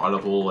hear an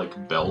audible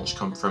like belch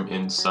come from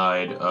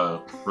inside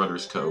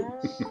Rudder's coat.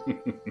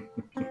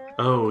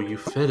 Oh, you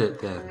fed it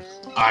then.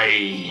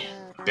 Aye,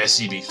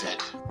 Bessie be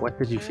fed. What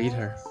did you feed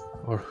her?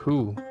 Or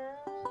who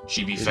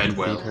She be did fed you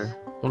well. feed her?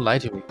 Don't lie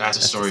to me. That's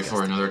a story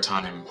for disgusting. another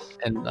time.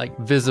 And like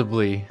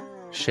visibly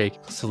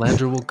shake.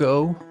 Salandra will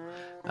go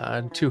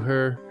to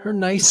her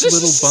nice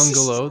little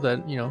bungalow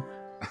that, you know,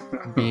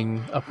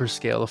 being upper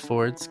scale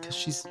affords, because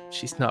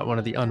she's not one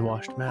of the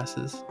unwashed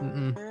masses.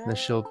 Then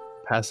she'll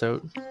pass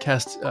out,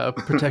 cast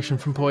protection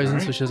from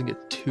poison, so she doesn't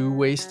get too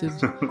wasted,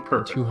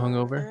 Perfect. too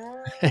hungover,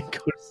 and go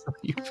to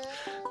sleep.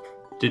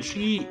 Did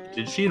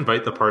she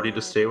invite the party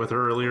to stay with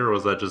her earlier, or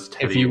was that just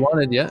Teddy? If you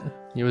wanted, yeah,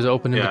 it was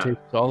open Yeah. invitation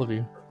to all of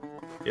you.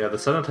 Yeah, the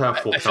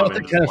cenotaph will I come felt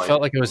in. it kind of like-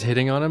 felt like I was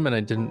hitting on him, and I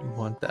didn't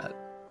want that.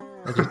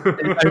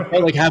 I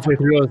felt like halfway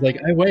through, I was like,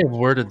 I may have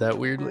worded that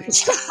weirdly.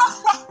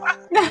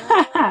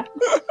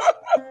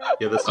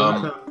 Yeah, the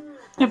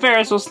cenotaph.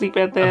 Ferris will sleep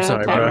at the I'm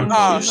sorry, tavern. bro.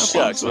 Oh, No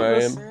shucks,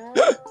 problems with man.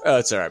 this. Oh,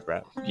 it's alright,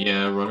 bro.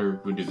 Yeah, Rudder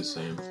would do the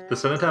same. The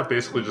cenotaph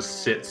basically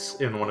just sits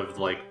in one of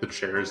like the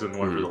chairs in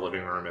whatever the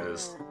living room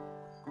is,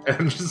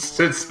 and just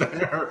sits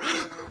there,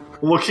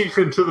 looking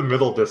into the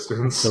middle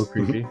distance. So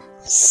creepy.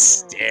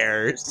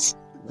 Stairs.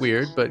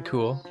 Weird, but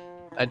cool.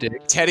 I dig.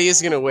 Teddy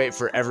is going to wait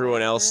for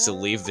everyone else to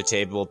leave the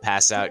table,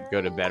 pass out,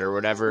 go to bed or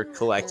whatever,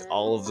 collect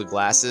all of the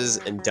glasses,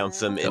 and dump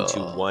them into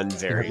one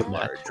very Have a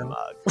large nap.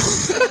 mug.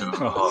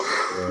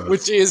 Oh,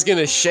 Which he is going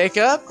to shake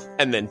up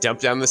and then dump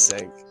down the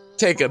sink.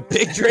 Take a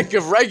big drink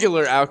of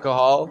regular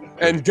alcohol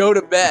and go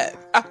to bed.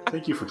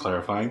 thank you for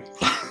clarifying.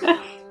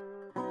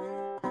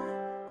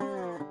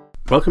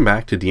 Welcome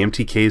back to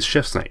DMTK's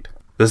Chef's Night.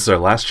 This is our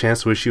last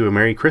chance to wish you a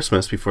Merry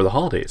Christmas before the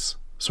holidays.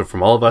 So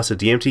from all of us at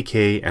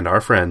DMTK and our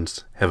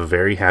friends, have a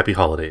very happy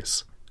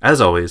holidays.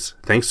 As always,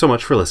 thanks so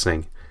much for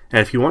listening.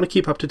 And if you want to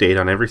keep up to date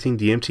on everything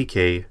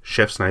DMTK,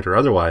 Chef's Night or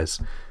otherwise,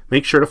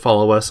 make sure to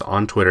follow us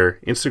on Twitter,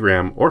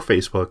 Instagram, or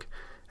Facebook,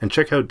 and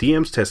check out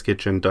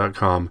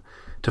dmstestkitchen.com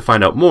to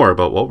find out more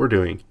about what we're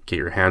doing, get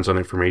your hands on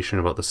information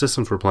about the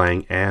systems we're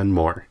playing, and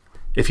more.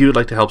 If you would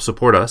like to help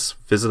support us,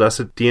 visit us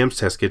at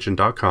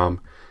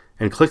dmstestkitchen.com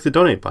and click the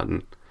donate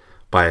button,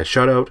 buy a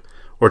shout out,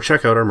 or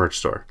check out our merch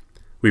store.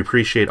 We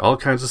appreciate all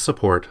kinds of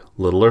support,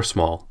 little or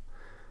small.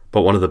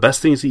 But one of the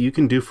best things that you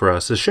can do for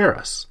us is share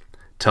us.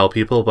 Tell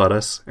people about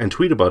us and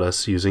tweet about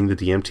us using the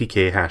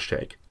DMTK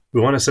hashtag.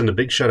 We want to send a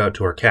big shout out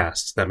to our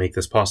casts that make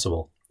this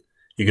possible.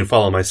 You can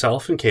follow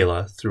myself and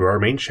Kayla through our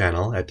main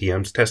channel at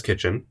DM's Test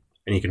Kitchen,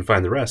 and you can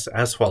find the rest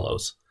as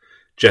follows.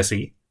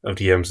 Jesse of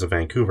DMs of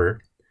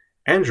Vancouver,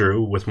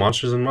 Andrew with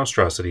Monsters and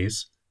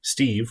Monstrosities,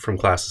 Steve from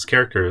Classes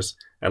Characters,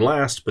 and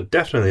last but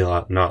definitely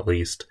not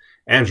least,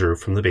 Andrew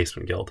from the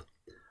Basement Guild.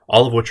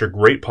 All of which are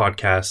great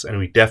podcasts, and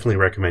we definitely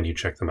recommend you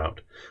check them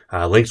out.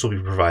 Links will be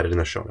provided in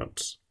the show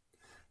notes.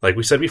 Like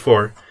we said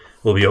before,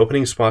 we'll be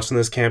opening spots in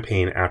this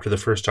campaign after the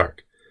first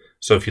arc.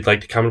 So if you'd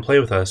like to come and play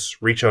with us,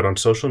 reach out on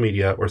social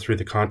media or through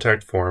the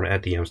contact form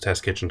at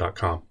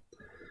dmstestkitchen.com.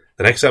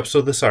 The next episode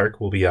of this arc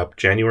will be up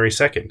January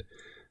 2nd,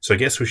 so I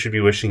guess we should be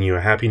wishing you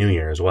a Happy New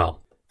Year as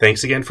well.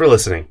 Thanks again for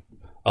listening.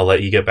 I'll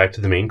let you get back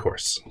to the main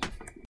course.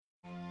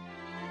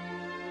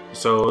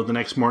 So the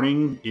next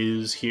morning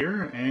is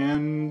here,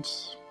 and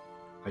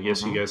I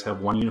guess you guys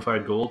have one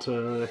unified goal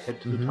to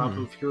head to the top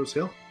of Heroes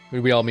Hill.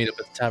 We all meet up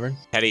at the tavern.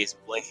 Teddy's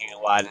blinking a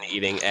lot and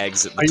eating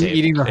eggs at the Are you table.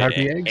 eating the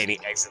harpy eggs? Any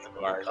eggs at the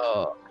bar.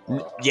 Oh,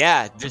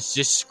 Yeah,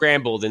 just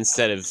scrambled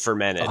instead of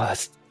fermented.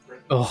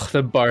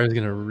 The bar is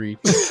gonna reek.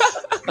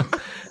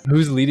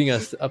 Who's leading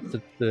us up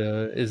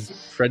the is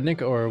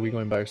Frednik, or are we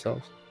going by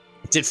ourselves?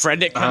 Did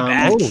Frednik come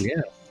back? Oh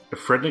yeah.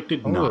 Frednik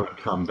did not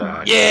come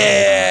back.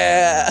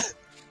 Yeah!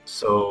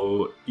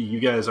 So you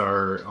guys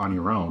are on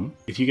your own.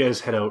 If you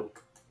guys head out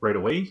right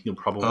away, you'll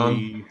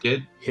probably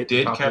hit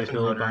the top of the Captain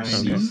hill Rudder by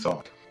see noon.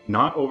 thought?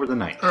 Not over the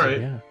night. All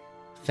right. Yeah.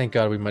 Thank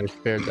God we might have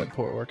spared that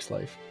poor orc's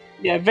life.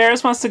 Yeah,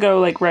 Varys wants to go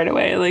like right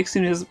away, like as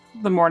soon as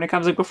the morning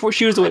comes. Like before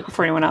she was awake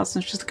before anyone else.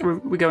 And she's just like, "Are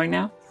we going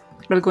now?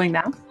 Are we going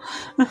now?"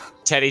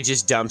 Teddy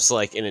just dumps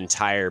like an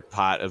entire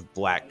pot of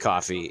black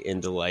coffee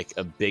into like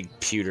a big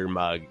pewter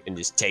mug and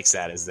just takes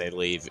that as they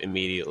leave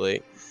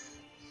immediately.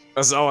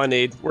 That's all I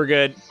need. We're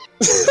good.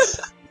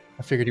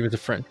 I figured he was a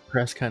French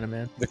press kind of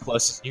man. The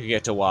closest you can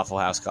get to Waffle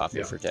House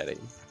coffee for Teddy.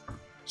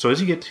 So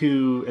as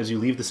you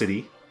leave the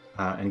city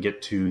and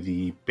get to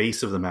the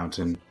base of the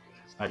mountain,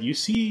 you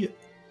see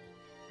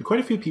quite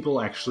a few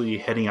people actually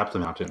heading up the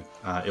mountain.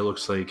 It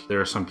looks like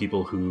there are some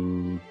people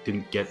who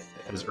didn't get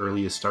as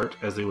early a start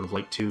as they would have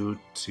liked to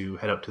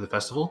head out to the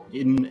festival.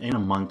 In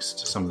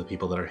amongst some of the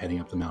people that are heading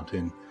up the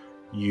mountain,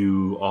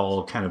 you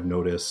all kind of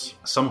notice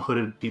some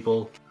hooded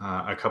people,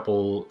 a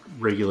couple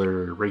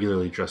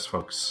regularly dressed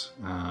folks.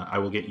 I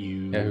will get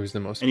you who's the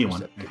most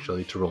anyone perceptive?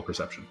 actually to roll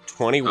perception.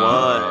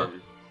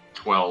 21.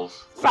 12.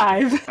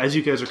 5. As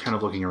you guys are kind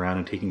of looking around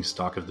and taking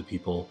stock of the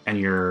people, and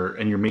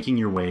you're making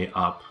your way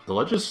up, the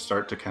ledges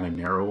start to kind of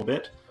narrow a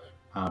bit,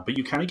 but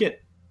you kind of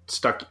get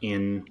stuck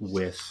in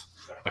with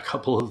a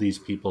couple of these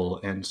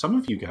people, and some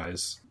of you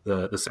guys,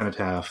 the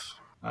Cenotaph,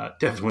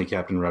 definitely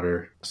Captain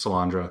Rudder,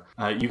 Salandra,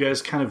 you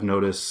guys kind of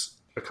notice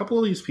a couple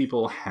of these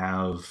people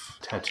have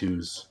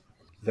tattoos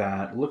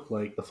that look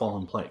like the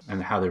Fallen Plague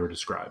and how they were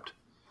described.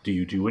 Do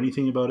you do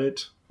anything about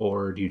it,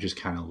 or do you just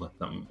kind of let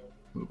them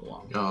move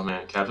along? Oh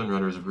man, Captain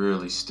Rudder is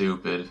really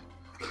stupid.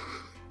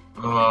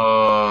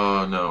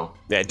 Oh no.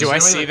 Yeah, do I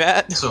see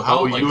that? So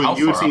how, you how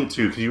would far see up? it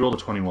too, because you rolled a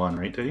 21,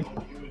 right, Teddy?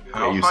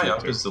 How Yeah, you see high it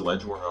up too. is the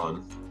ledge we're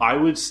on? I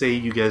would say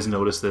you guys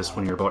notice this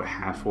when you're about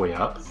halfway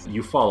up.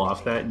 You fall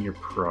off that and you're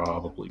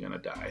probably going to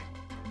die.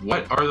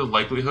 What are the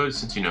likelihoods,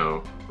 since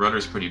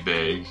Rudder's pretty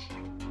big,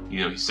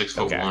 he's 6'1",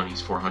 Okay.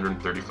 he's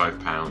 435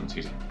 pounds,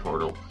 he's a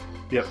portal.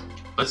 Yep.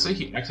 Let's say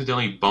he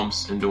accidentally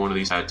bumps into one of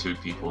these tattooed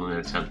people in an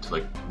attempt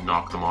to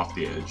knock them off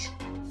the edge.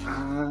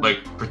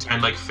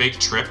 Pretend fake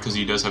trip, because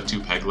he does have 2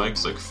 peg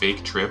legs,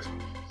 fake trip,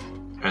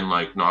 and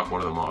knock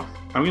one of them off.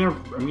 I'm gonna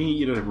get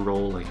you to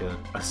roll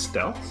a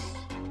stealth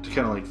to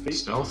kind of fake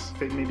Stealth?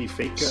 maybe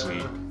fake.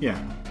 Sweet. Yeah,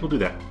 we'll do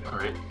that.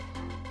 Alright.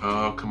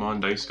 Come on,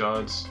 dice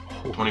gods.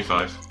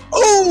 25.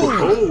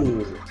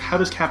 Oh! How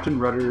does Captain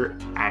Rudder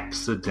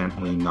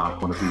accidentally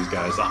knock one of these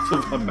guys off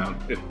of a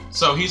mountain?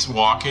 So he's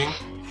walking,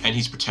 and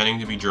he's pretending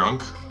to be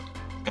drunk,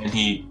 and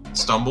he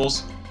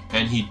stumbles,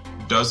 and he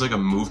does a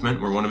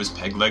movement where one of his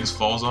peg legs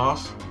falls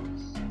off.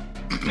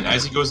 And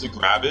as he goes to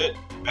grab it,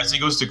 as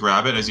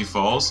he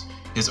falls,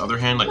 his other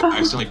hand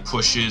accidentally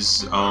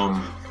pushes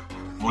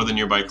one of the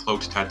nearby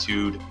cloaked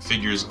tattooed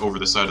figures over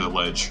the side of the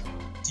ledge.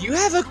 Do you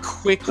have a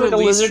quick Like a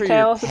release lizard for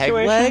tail your peg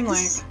situation?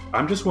 legs?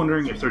 I'm just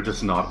wondering if they're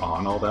just not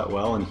on all that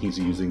well and he's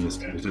using this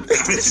to his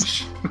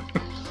advantage.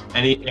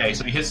 And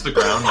so he hits the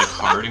ground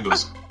hard and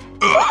goes,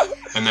 ugh!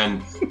 And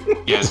then,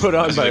 Put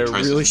on as by he a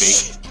tries really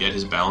to get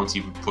his balance,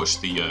 he would push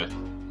the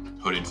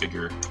hooded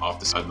figure off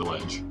the side of the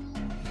ledge.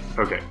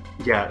 Okay,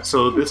 yeah,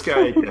 so this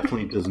guy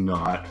definitely does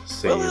not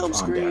save Wilhelm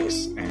on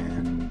dex, scream.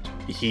 and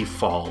he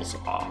falls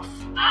off.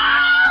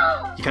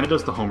 He kind of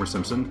does the Homer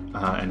Simpson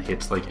and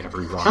hits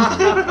every rock.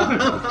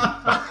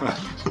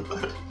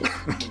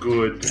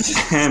 Good.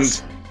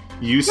 And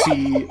you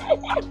see,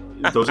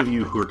 those of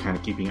you who are kind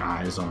of keeping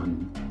eyes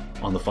on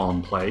the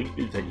Fallen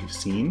Plague that you've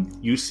seen,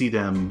 you see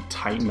them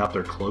tighten up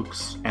their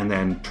cloaks and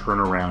then turn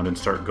around and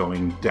start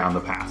going down the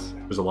path.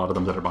 There's a lot of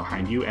them that are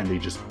behind you and they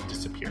just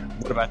disappear.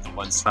 What about the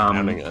ones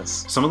surrounding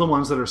us? Some of the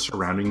ones that are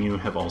surrounding you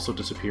have also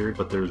disappeared,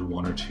 but there's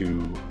one or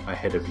two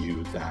ahead of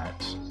you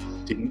that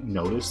didn't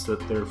notice that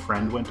their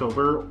friend went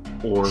over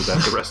or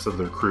that the rest of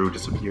their crew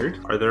disappeared.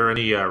 Are there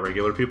any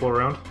regular people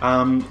around?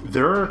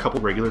 There are a couple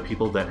regular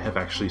people that have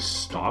actually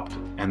stopped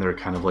and they're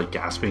kind of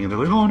gasping and they're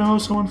like, oh no,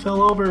 someone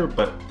fell over,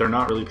 but they're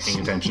not really paying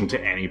attention to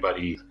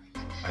anybody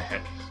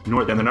ahead. And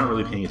they're not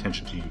really paying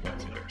attention to you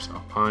guys either, so.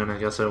 Fine, I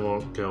guess I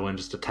won't go and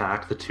just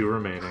attack the 2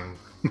 remaining.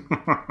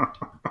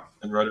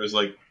 And Rudder's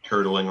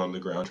turtling on the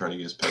ground trying to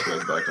get his peg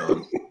leg back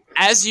on.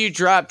 As you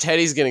drop,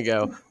 Teddy's gonna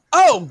go,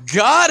 oh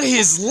God,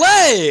 his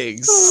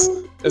legs!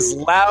 As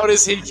loud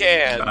as he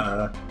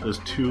can. Those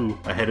 2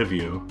 ahead of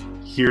you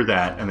hear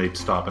that and they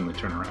stop and they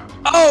turn around.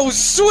 Oh,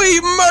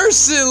 sweet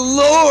mercy,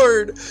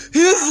 Lord!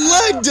 His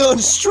leg done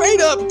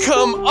straight up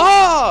come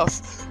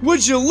off!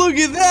 Would you look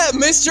at that,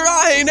 mister?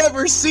 I ain't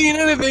ever seen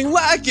anything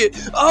like it.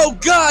 Oh,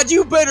 God,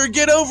 you better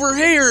get over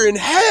here and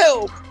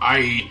help.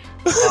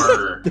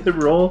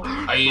 roll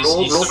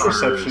roll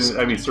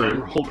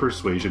perception. Roll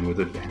persuasion with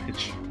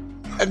advantage.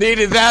 I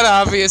needed that,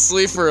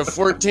 obviously, for a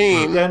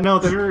 14. Yeah, no,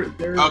 they're.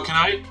 Oh,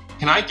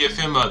 can I give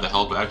him the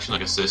help action,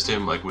 like assist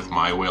him, like with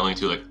my wailing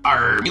too, like,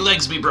 "Arr, my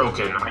legs be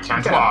broken, I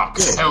can't walk.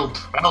 Help!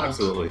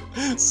 Absolutely.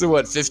 So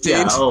what, 15?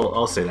 Yeah,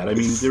 I'll say that. I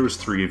mean, there was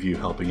 3 of you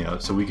helping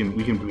out, so we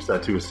can boost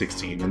that to a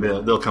 16, and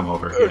they'll come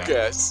over.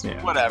 Okay,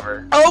 Yeah.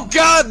 whatever. Oh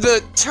God,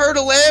 the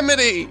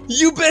turtle-amity!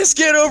 You best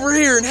get over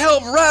here and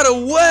help right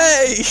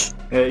away.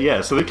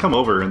 Yeah, so they come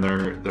over and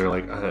they're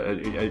like,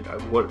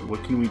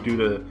 what can we do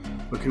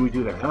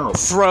to help?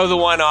 Throw the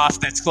one off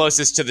that's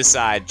closest to the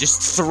side.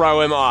 Just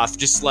throw him off.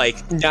 Just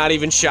not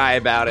even shy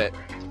about it.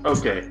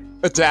 Okay.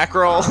 Attack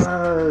roll.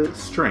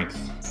 Strength.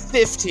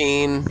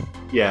 15.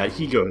 Yeah,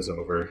 he goes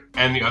over.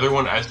 And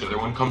as the other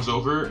one comes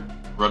over,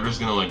 Rudder's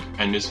gonna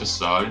end his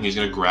facade, and he's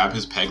gonna grab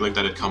his peg leg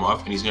that had come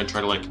off, and he's gonna try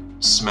to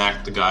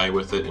smack the guy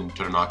with it and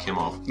try to knock him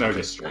off.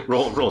 Okay. Strength.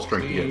 Roll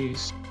strength again.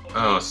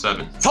 Oh,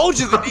 7. Told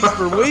you the knees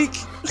were weak.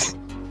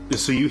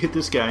 So you hit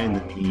this guy in the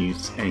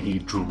knees, and he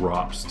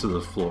drops to the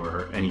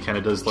floor, and he kind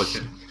of does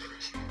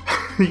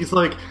he's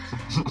like,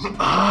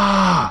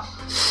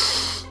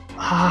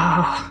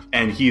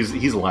 and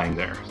he's lying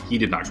there. He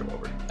did not go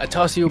over. I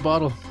toss you a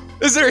bottle.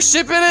 Is there a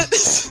ship in it?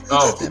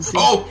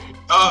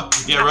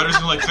 Yeah, Rudder's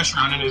gonna fish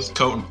around in his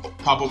coat and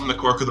pop open the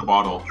cork of the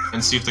bottle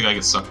and see if the guy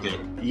gets sucked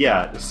in.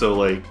 Yeah,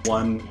 so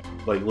one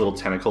little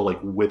tentacle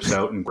whips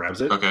out and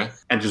grabs it. Okay.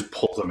 And just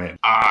pulls him in.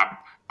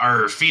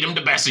 Feed him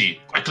to Bessie,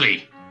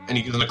 quickly. And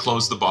he's gonna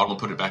close the bottle and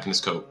put it back in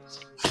his coat.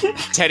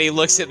 Teddy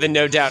looks at the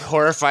no doubt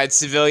horrified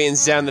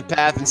civilians down the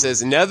path and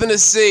says, "Nothing to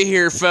see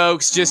here,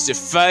 folks, just a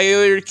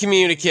failure to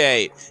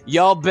communicate.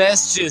 Y'all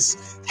best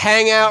just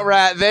hang out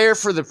right there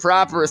for the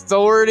proper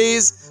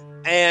authorities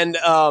and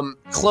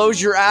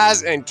close your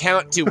eyes and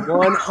count to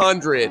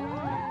 100.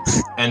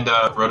 And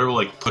Rudder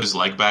will put his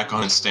leg back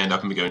on and stand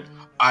up and be going,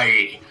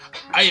 I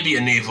be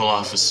a naval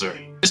officer.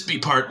 This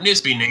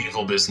be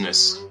naval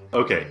business.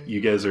 Okay,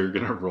 you guys are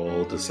gonna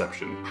roll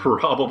deception.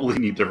 Probably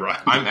need to run.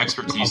 I'm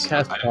expertise.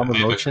 I'll cast Calm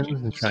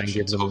Emotions and try and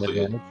give them an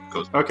advantage.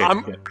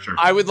 Okay, sure.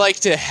 I would like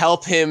to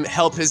help him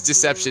help his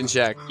deception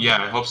check.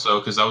 Yeah, I hope so,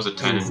 because that was a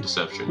 10 in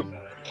deception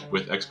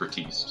with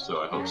expertise,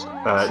 so I hope so.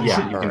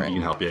 Yeah, you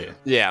can help.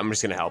 Yeah, I'm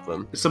just gonna help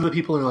him. Some of the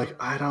people are like,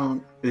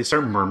 they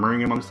start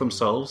murmuring amongst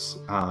themselves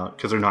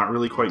because they're not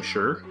really quite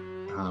sure.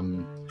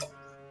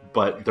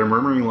 But they're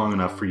murmuring long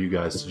enough for you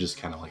guys to just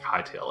kind of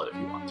hightail it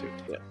if you want to.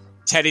 Yeah.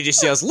 Teddy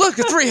just yells, "Look,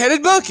 a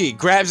 3-headed monkey!"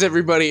 Grabs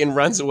everybody and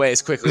runs away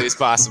as quickly as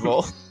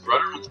possible.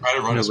 Rudder will try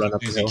to run as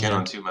quickly as he can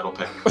on 2 metal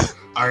pegs.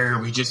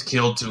 We just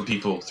killed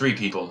 3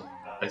 people,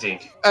 I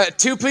think.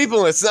 2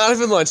 people, it's not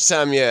even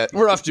lunchtime yet.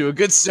 We're off to a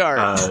good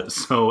start.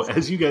 So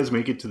as you guys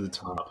make it to the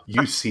top,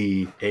 you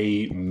see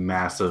a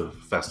massive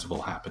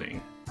festival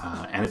happening.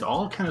 And it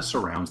all kind of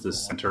surrounds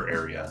this center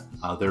area.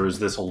 There is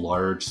this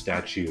large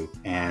statue,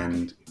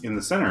 and in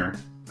the center,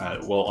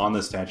 on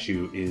the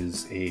statue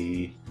is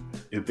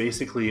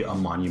basically a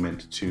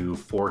monument to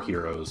 4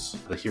 heroes,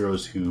 the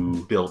heroes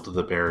who built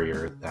the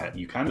barrier that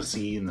you kind of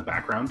see in the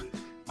background,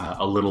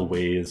 a little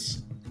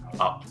ways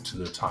up to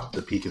the top,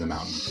 the peak of the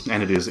mountain.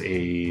 And it is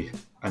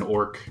an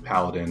orc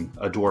paladin,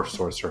 a dwarf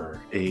sorcerer,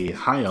 a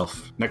high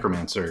elf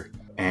necromancer,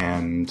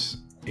 and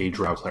a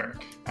drow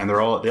cleric. And they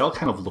all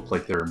kind of look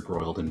like they're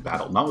embroiled in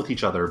battle, not with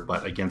each other,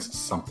 but against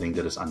something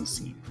that is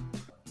unseen.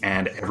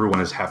 And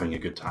everyone is having a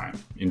good time,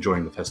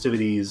 enjoying the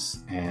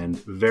festivities, and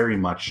very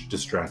much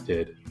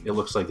distracted. It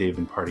looks like they've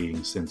been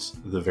partying since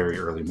the very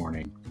early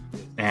morning.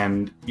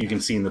 And you can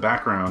see in the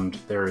background,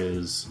 there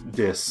is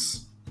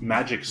this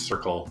magic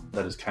circle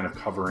that is kind of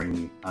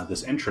covering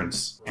this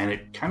entrance, and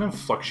it kind of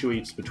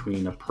fluctuates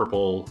between a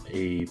purple,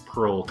 a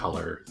pearl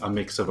color, a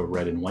mix of a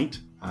red and white,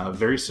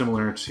 very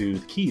similar to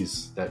the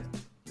keys that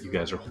you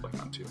guys are holding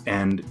on to.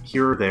 And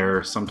here or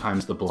there,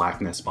 sometimes the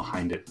blackness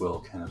behind it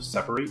will kind of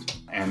separate,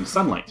 and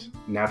sunlight,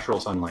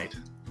 natural sunlight,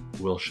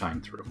 will shine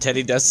through.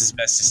 Teddy does his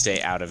best to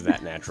stay out of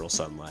that natural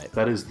sunlight.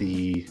 That is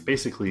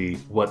basically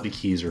what the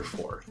keys are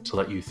for, to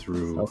let you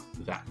through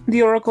that.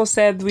 The Oracle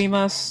said we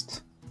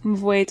must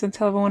wait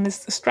until everyone is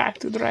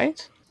distracted,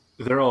 right?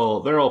 They're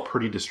all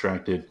pretty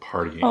distracted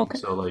partying. Okay.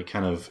 So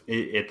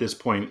at this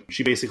point,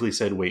 she basically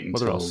said wait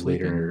until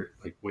later,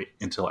 wait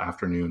until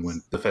afternoon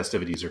when the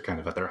festivities are kind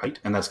of at their height,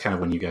 and that's kind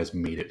of when you guys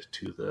made it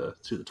to the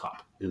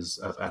top. Is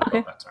at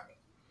about that time.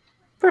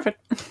 Perfect.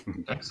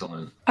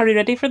 Excellent. Are you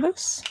ready for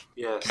this?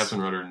 Yeah.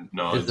 Captain Rudder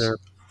nods.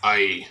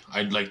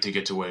 I'd like to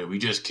get away. We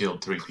just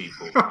killed 3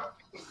 people.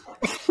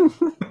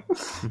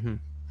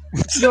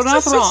 You're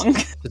not wrong.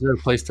 Is there a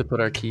place to put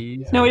our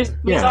keys? No, we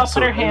just all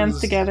put our hands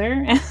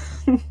together.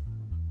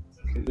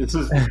 This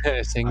is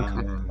yes. And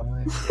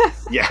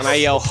I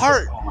yell,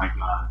 "Heart!" Oh my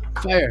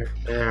god!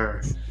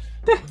 There.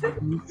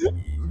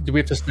 Do we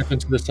have to step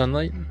into the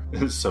sunlight?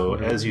 So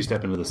as you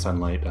step into the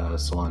sunlight,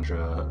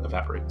 Solandra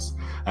evaporates.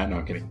 No,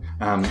 I'm kidding.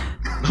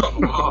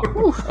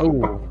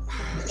 Oh,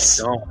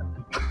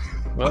 gone.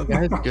 Well,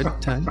 guys, good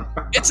time.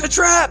 It's a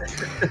trap!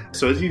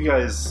 So as you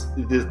guys,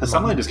 the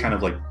sunlight is kind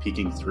of like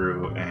peeking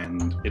through,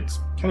 and it's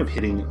kind of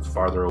hitting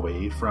farther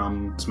away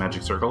from this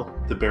magic circle.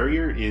 The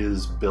barrier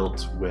is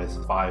built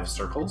with 5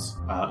 circles,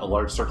 a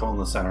large circle in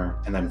the center,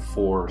 and then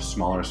 4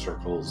 smaller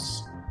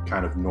circles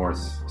kind of north,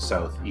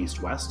 south,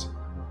 east, west.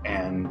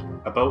 And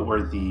about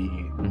where the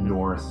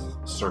north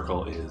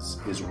circle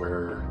is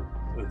where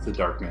the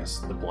darkness,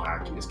 the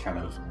black, is kind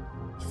of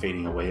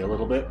fading away a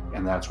little bit,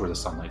 and that's where the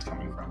sunlight's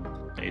coming from.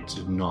 It's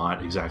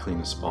not exactly in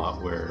a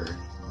spot where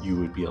you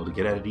would be able to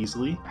get at it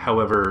easily.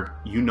 However,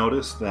 you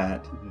notice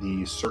that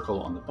the circle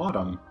on the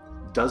bottom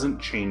doesn't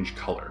change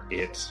color.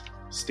 It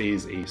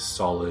stays a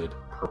solid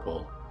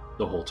purple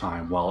the whole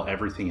time, while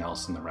everything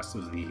else in the rest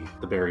of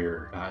the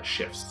barrier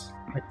shifts.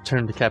 I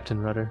turn to Captain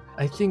Rudder.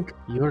 I think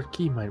your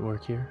key might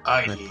work here.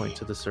 Aye. And I point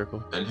to the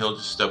circle. And he'll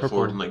just step Purple.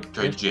 forward and like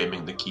try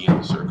jamming the key in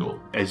the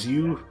circle. As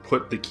you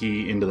put the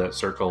key into that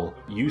circle,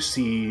 you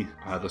see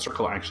the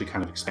circle actually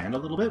kind of expand a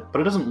little bit, but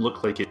it doesn't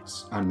look like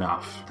it's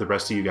enough. The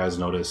rest of you guys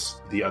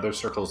notice the other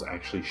circles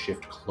actually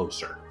shift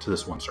closer to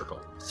this one circle.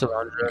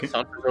 Salandra Okay.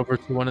 saunters over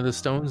to one of the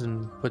stones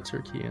and puts her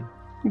key in.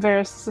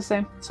 Varys is the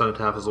same.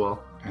 Cenotaph as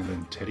well. And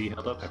then Teddy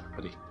held up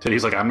everybody.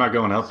 Teddy's like, I'm not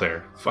going out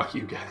there. Fuck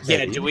you guys.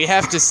 Yeah, do we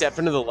have to step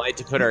into the light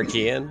to put our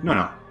key in?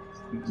 No.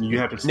 You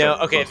have to step No,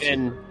 okay, close to-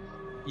 then...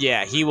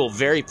 Yeah, he will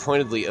very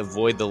pointedly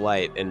avoid the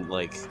light and,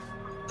 like,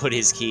 put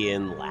his key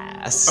in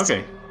last.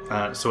 Okay,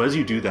 so as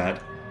you do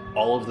that,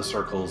 all of the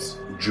circles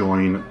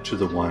join to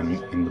the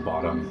one in the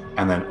bottom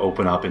and then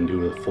open up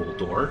into a full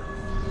door.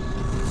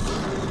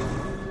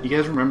 You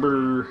guys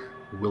remember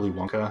Willy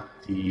Wonka,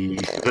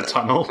 the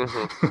tunnel?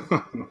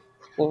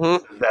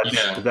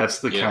 Mm-hmm. That's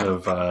the Yeah. kind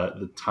of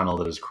the tunnel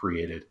that is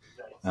created.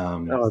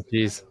 Oh,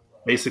 jeez.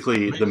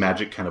 Basically, the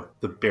magic kind of,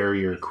 the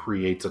barrier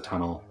creates a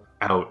tunnel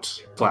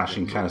out,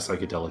 flashing kind of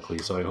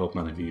psychedelically, so I hope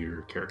none of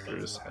your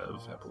characters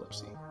have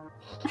epilepsy.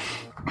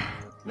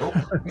 Nope.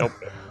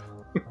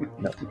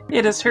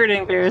 It is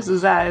hurting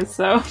Varys' eyes,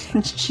 so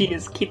she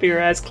is keeping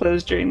her eyes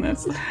closed during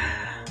this.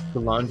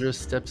 Salandra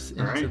steps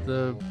into Alright.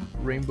 the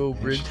rainbow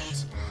bridge.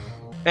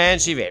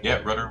 And she vapored.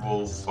 Yeah, Rudder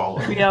will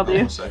follow. We all do.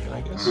 in a second,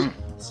 I guess.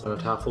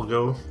 Cenotaph will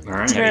go. All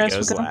right. Teddy Varys,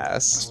 goes we're gonna-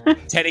 last.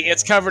 Teddy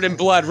gets covered in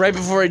blood right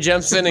before he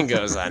jumps in and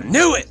goes, I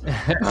knew it!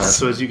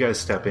 So as you guys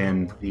step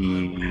in,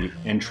 the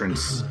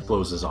entrance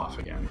closes off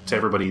again. To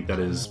everybody that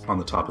is on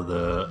the top of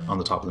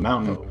the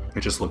mountain,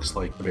 it just looks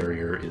like the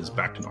barrier is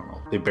back to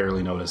normal. They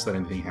barely notice that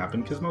anything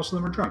happened because most of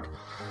them are drunk.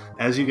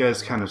 As you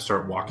guys kind of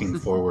start walking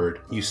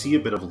forward, you see a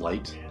bit of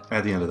light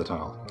at the end of the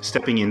tunnel.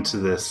 Stepping into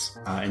this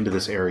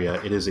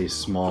area, it is a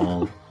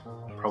small,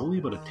 probably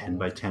about a 10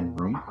 by 10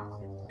 room,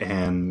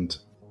 and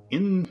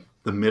in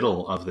the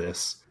middle of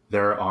this,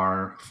 there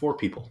are 4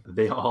 people.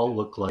 They all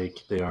look like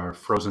they are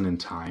frozen in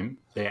time.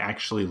 They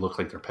actually look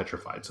like they're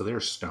petrified, so they're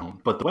stone.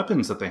 But the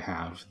weapons that they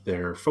have,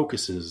 their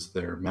focuses,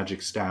 their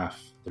magic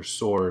staff, their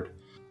sword,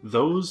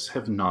 those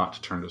have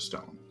not turned to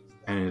stone.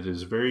 And it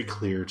is very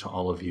clear to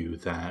all of you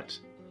that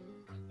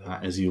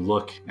as you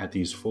look at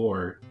these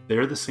 4,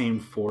 they're the same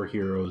 4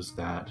 heroes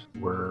that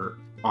were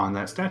on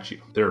that statue.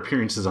 Their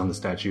appearances on the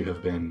statue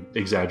have been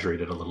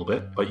exaggerated a little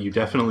bit, but you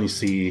definitely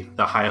see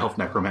the high elf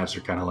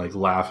necromancer kind of like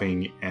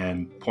laughing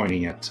and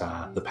pointing at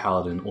the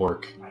paladin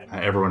orc.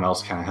 Everyone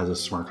else kind of has a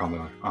smirk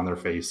on their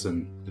face,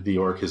 and the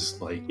orc is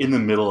like in the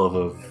middle of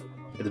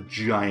a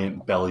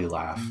giant belly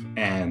laugh,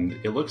 and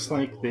it looks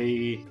like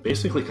they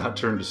basically got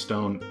turned to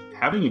stone,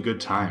 having a good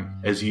time.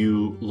 As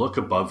you look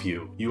above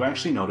you, you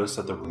actually notice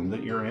that the room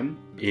that you're in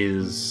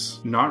is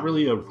not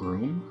really a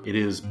room. It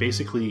is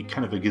basically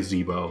kind of a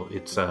gazebo.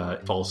 It's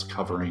a false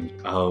covering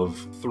of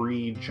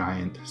 3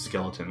 giant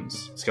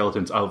skeletons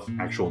of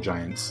actual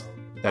giants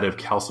that have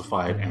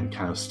calcified and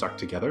kind of stuck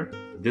together.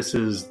 This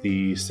is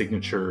the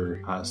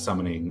signature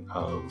summoning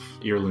of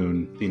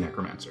Earloon the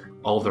Necromancer.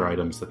 All of their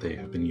items that they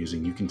have been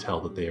using, you can tell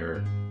that they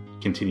are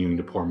continuing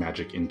to pour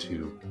magic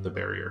into the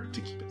barrier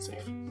to keep it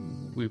safe.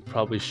 We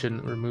probably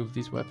shouldn't remove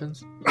these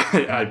weapons.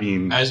 I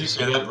mean, As you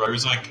say that,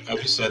 Rudder's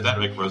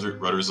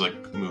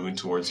like moving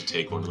towards to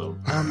take one of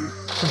them.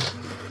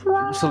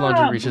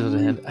 Salandra reaches out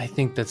a hand. I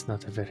think that's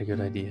not a very good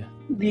idea.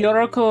 The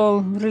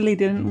Oracle really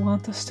didn't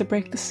want us to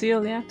break the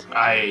seal yet.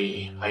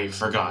 I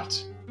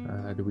forgot.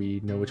 Do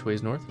we know which way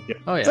is north? Yeah.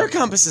 Oh, yeah. Their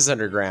compass is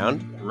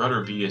underground.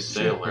 Rudder be a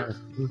sailor.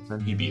 Sure.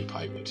 He be a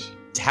pirate.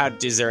 How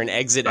is there an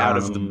exit out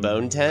of the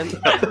bone tent?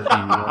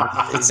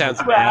 Yeah. It sounds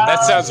bad.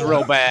 That sounds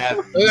real bad.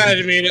 I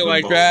didn't mean it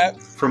like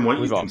that. from what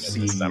We've you all can been see,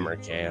 to summer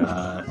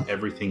camp.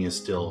 everything is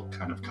still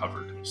kind of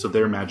covered. So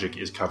their magic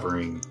is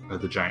covering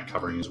the giant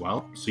covering as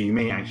well. So you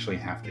may actually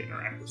have to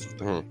interact with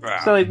something.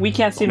 So, like, we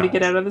can't seem to No.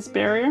 get out of this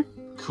barrier.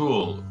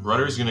 Cool.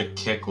 Rudder's gonna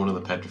kick one of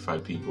the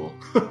petrified people.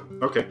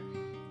 Okay.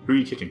 Who are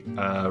you kicking?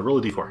 Roll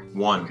a d4.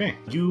 1. Okay.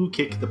 You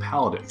kick the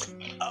paladin.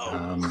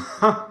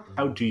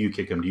 How do you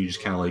kick him? Do you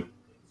just kind of like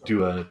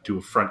do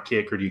a front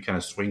kick, or do you kind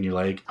of swing your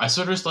leg? I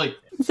sort of just like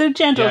It's a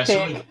gentle I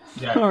sort kick.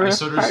 of, Or I a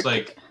sort of just hard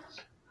like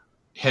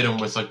hit him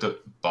with like the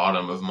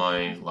bottom of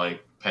my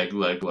like peg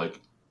leg, like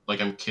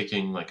I'm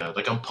kicking like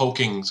I'm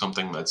poking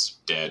something that's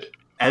dead.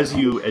 As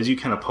you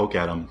kind of poke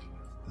at him,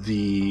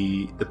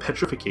 the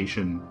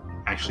petrification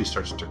actually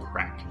starts to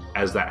crack.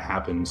 As that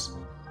happens,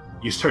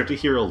 you start to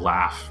hear a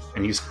laugh,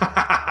 and he's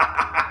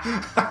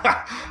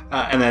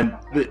and then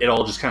it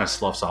all just kind of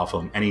sloughs off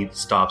him, and he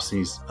stops, and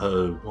he's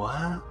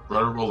what?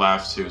 Rudder will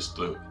laugh too,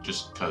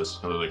 just because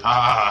they're like ha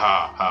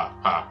ha ha ha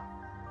ha.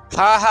 Ha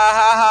ha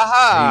ha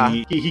ha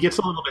ha! He gets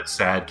a little bit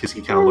sad because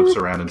he kind of looks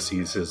around and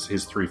sees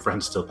his three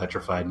friends still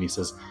petrified, and he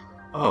says,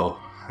 "Oh,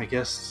 I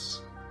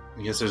guess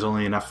there's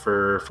only enough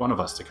for one of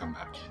us to come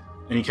back."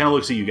 And he kind of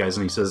looks at you guys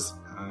and he says,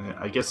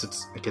 "I guess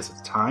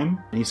it's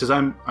time." And he says,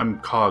 "I'm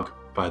Cog,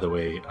 by the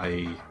way.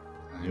 I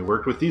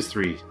worked with these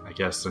three, I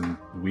guess, and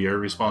we are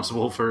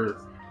responsible for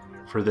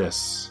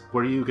this.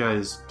 What are you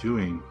guys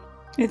doing?"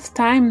 It's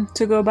time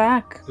to go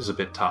back. This is a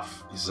bit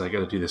tough. He says, "I got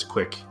to do this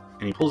quick."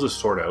 And he pulls his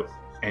sword out.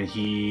 And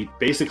he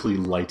basically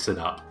lights it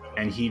up.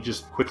 And he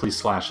just quickly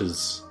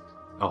slashes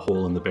a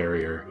hole in the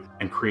barrier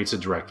and creates a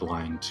direct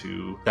line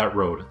to that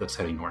road that's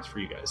heading north for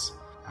you guys.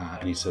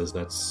 And he says,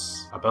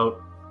 "That's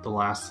about the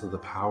last of the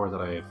power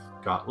that I've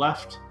got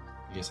left.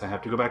 I guess I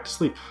have to go back to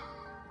sleep."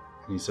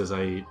 And he says,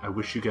 I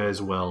wish you guys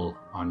well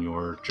on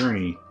your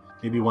journey.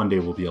 Maybe one day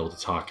we'll be able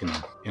to talk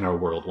in our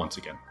world once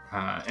again."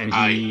 And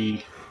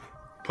he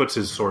puts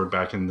his sword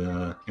back in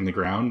the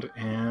ground,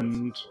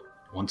 and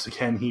once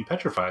again he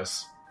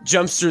petrifies.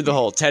 Jumps through the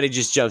hole. Teddy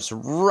just jumps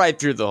right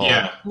through the hole.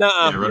 Yeah.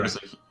 Nuh-uh. Yeah,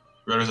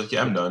 Rudder's like,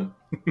 "Yeah, I'm done."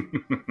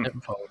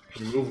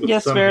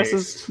 Yes, Varys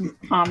is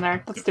on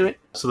there. Let's do it.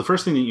 So the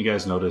first thing that you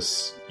guys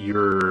notice,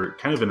 you're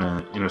kind of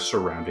in a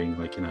surrounding,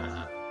 like in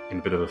a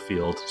bit of a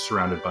field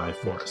surrounded by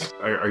forest.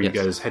 Are you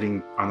Yes. guys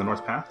heading on the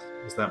north path?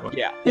 Is that what?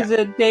 Yeah. Is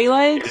it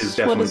daylight? It is What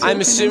definitely is it?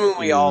 I'm assuming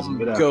we all It's a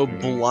bit go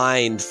afternoon.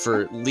 blind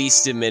for at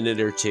least a minute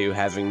or two,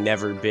 having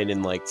never been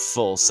in like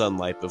full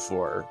sunlight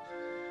before.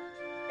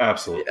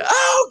 Absolutely.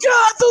 Oh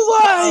God, the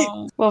light!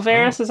 Oh. Well,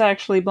 Varys is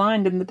actually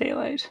blind in the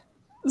daylight.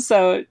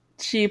 So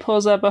she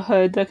pulls up a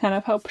hood to kind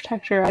of help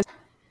protect her eyes.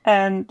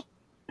 And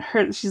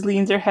she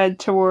leans her head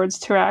towards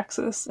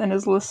Taraxis and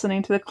is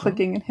listening to the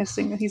clicking and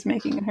hissing that he's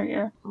making in her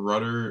ear.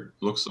 Rudder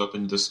looks up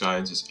into the sky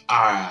and says,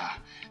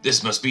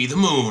 this must be the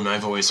moon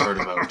I've always heard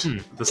about.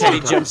 The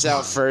Teddy sun- jumps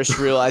out first,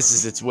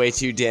 realizes it's way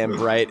too damn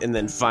bright, and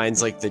then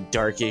finds like the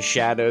darkest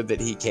shadow that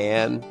he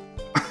can.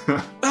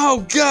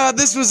 Oh God,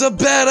 this was a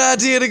bad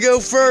idea to go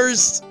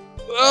first.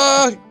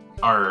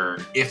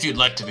 If you'd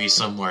like to be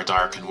somewhere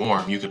dark and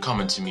warm, you could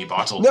come into me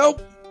bottle.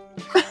 Nope.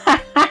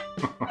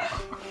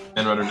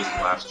 And Rudder just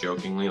laughs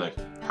jokingly, like,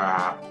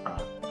 ha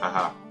ha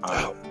ha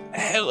ha.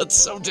 Hell, it's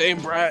so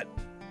damn bright.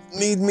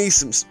 Need me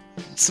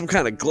some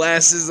kind of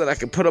glasses that I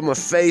can put on my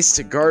face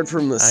to guard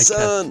from the I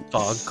sun. cast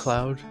fog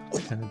cloud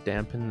to kind of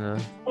dampen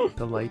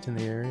the light in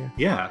the area.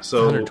 Yeah,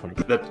 so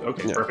 120.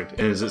 okay, Yeah. perfect.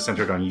 And is it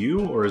centered on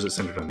you or is it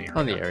centered on the area?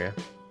 On the area.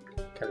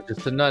 Kind of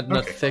just not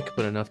Okay. thick,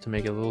 but enough to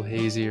make it a little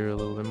hazy or a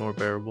little bit more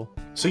bearable.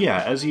 So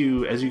yeah, as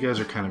you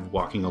guys are kind of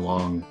walking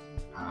along,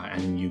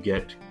 and you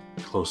get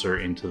closer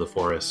into the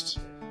forest,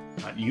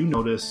 you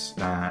notice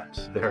that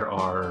there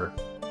are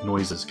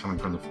noises coming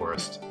from the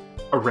forest.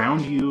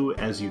 Around you,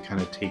 as you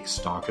kind of take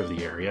stock of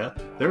the area,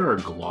 there are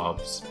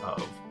globs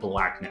of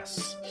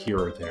blackness here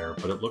or there,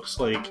 but it looks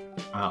like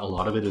a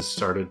lot of it has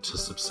started to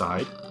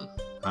subside.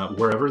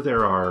 Wherever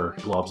there are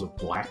globs of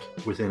black,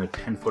 within a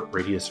 10-foot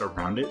radius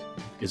around it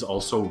is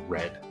also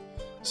red.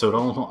 So it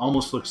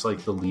almost looks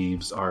like the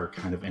leaves are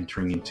kind of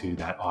entering into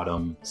that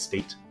autumn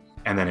state,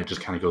 and then it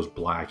just kind of goes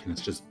black, and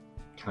it's just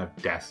kind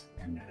of death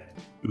and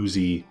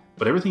oozy.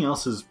 But everything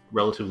else is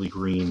relatively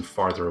green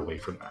farther away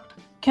from that.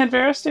 Can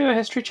Varys do a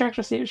history check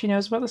to see what she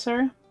knows about this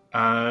area?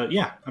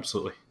 Yeah,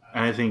 absolutely.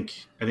 And I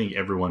think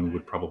everyone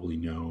would probably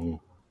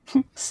know.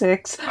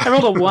 6. I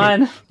rolled a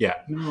 1. Yeah,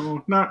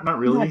 no, not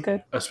really. Not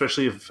good.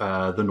 Especially if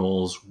the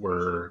Knolls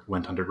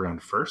went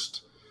underground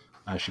first.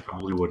 She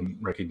probably wouldn't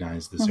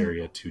recognize this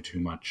area too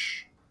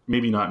much.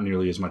 Maybe not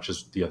nearly as much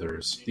as the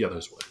others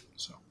would.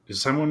 So,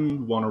 does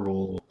someone want to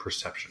roll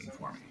perception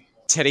for me?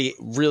 Teddy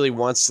really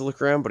wants to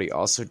look around, but he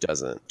also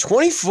doesn't.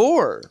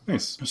 24!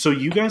 Nice. So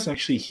you guys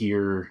actually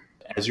hear,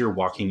 as you're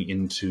walking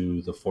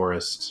into the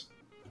forest,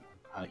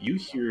 you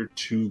hear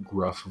two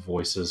gruff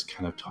voices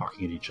kind of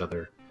talking at each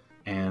other.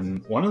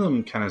 And one of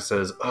them kind of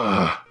says,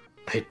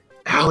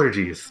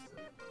 allergies.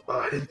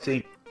 I didn't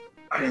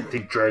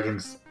think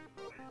dragons,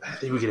 I didn't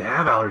think we could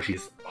have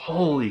allergies.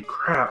 Holy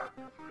crap.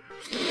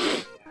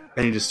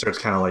 And he just starts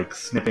kind of like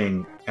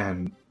snipping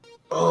and,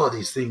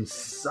 these things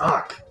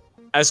suck.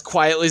 As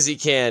quietly as he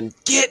can,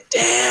 get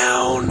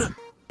down!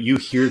 You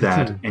hear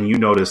that, and you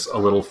notice a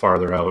little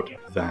farther out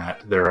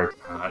that there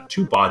are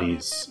two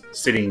bodies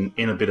sitting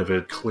in a bit of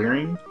a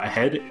clearing.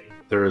 Ahead,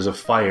 there is a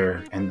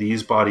fire, and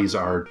these bodies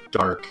are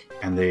dark,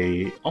 and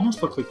they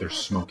almost look like they're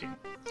smoking.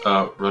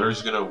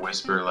 Rudder's gonna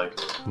whisper, like,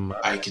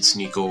 I could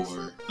sneak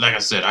over. Like I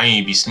said, I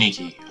ain't be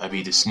sneaky. I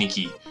be the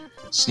sneaky.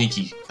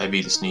 Sneaky, I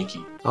be the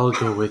sneaky. I'll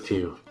go with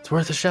you. It's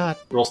worth a shot.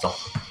 Roll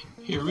stealth.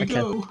 Here we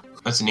go.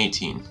 That's an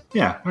 18.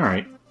 Yeah, all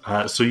right.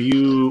 So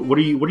what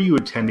are you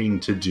intending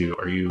to do?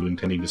 Are you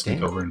intending to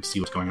sneak over and see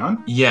what's going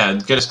on? Yeah,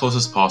 get as close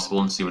as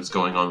possible and see what's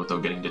going on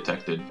without getting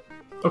detected.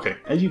 Okay,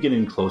 as you get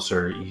in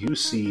closer, you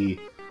see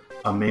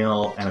a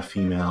male and a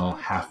female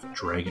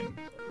half-dragon.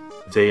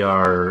 They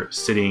are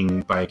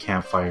sitting by a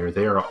campfire.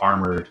 They are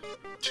armored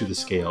to the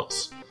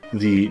scales.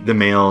 The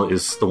male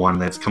is the one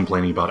that's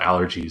complaining about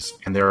allergies,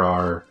 and there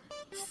are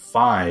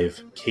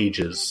 5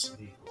 cages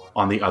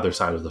on the other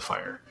side of the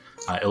fire.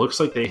 It looks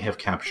like they have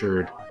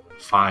captured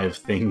 5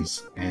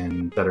 things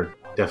and that are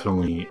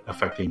definitely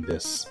affecting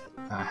this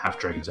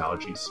half-dragon's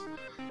allergies.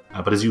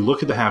 But as you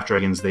look at the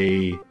half-dragons,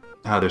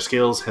 their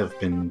scales have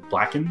been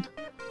blackened,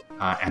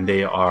 and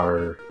they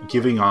are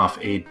giving off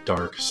a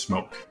dark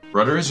smoke.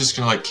 Rudder is just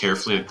gonna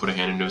carefully put a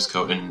hand into his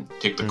coat and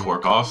take the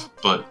cork off,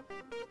 but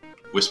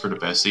whisper to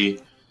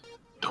Bessie,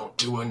 "Don't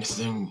do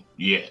anything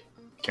yet."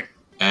 Okay.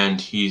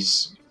 And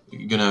he's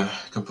gonna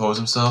compose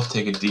himself,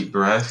 take a deep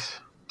breath,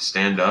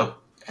 stand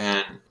up,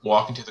 and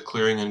walk into the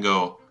clearing and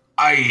go,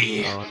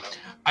 I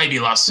be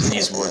lost in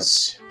these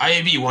woods.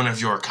 I be one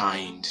of your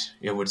kind,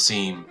 it would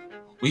seem.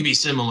 We be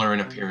similar in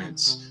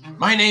appearance.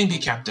 My name be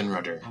Captain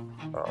Rudder.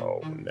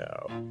 Oh,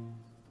 no.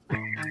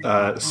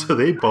 So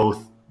they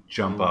both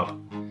jump up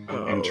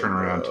and turn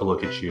around to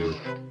look at you.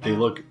 They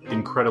look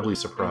incredibly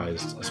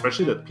surprised,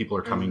 especially that people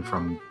are coming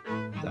from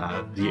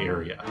the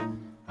area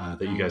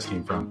that you guys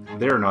came from.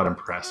 They're not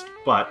impressed,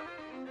 but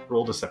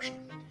roll deception.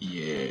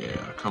 Yeah,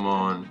 come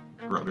on,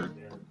 Rudder.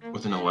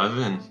 With an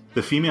 11.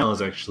 The female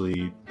is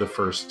actually the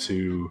first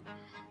to...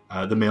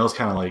 the male's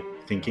kind of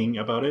thinking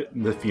about it.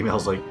 And the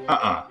female's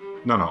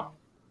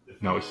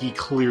no, he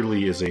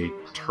clearly is a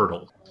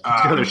turtle. He's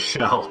got a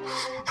shell.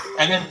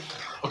 And then,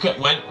 okay,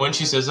 when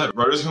she says that,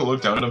 Rudder's gonna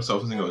look down at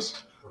himself and he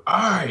goes,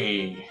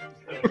 "Aye,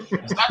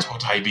 that's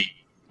what I be.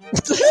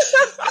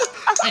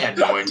 I had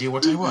no idea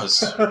what I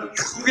was."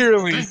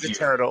 Clearly he's a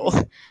turtle.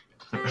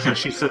 And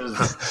she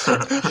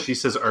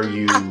says, "Are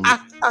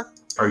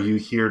you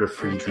here to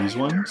free these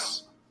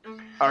ones?"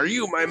 Are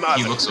you my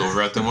mother? He looks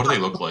over at them. What do they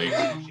look like?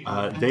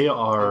 There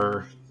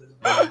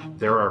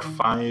are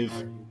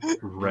 5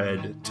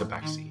 red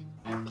tabaxi.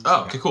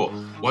 Oh, okay, cool.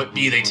 What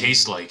be they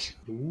taste like?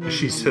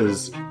 She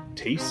says,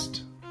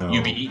 "Taste? No.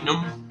 You be eating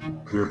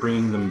them? We're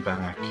bringing them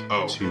back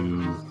Oh.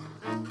 to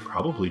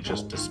probably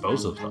just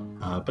dispose of them.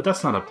 But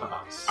that's not up to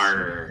us."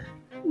 Arr.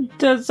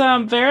 Does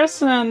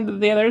Varys and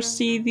the others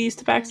see these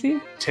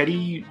tabaxi?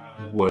 Teddy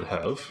would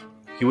have.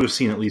 He would have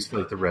seen at least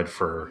the red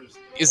fur.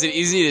 Is it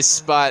easy to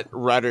spot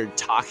Rudder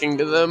talking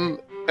to them?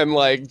 And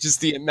just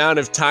the amount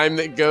of time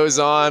that goes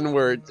on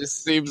where it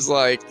just seems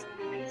like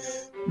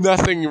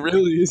nothing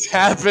really is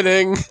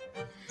happening.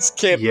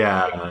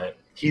 Yeah,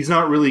 he's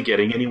not really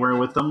getting anywhere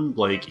with them.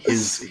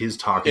 His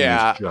talking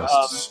is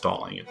just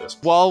stalling at this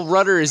point. While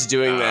Rudder is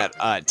doing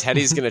that,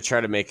 Teddy's gonna try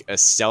to make a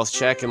stealth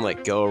check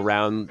and go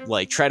around,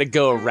 try to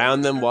go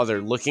around them while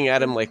they're looking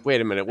at him.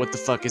 Wait a minute, what the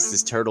fuck is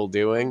this turtle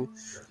doing?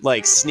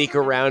 Sneak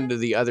around to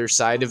the other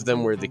side of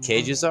them where the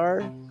cages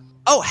are.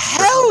 Oh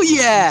hell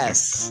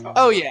yes!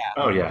 Oh yeah.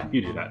 Oh yeah,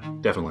 you do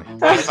that definitely.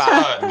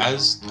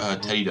 As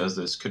Teddy does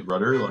this, could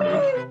Rudder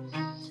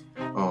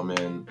oh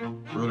man.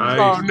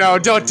 Rudder, Oh no!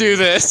 Don't do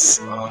this.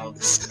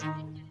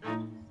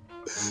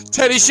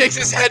 Teddy shakes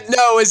his head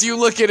no as you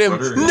look at him.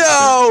 Rudder-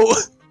 No.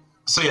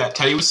 So yeah,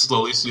 Teddy would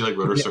slowly see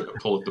Rudder start to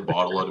pull the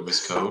bottle out of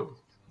his coat,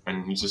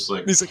 and he's just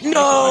He's like, making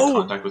 "No!" eye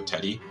contact with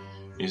Teddy.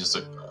 And he's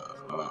just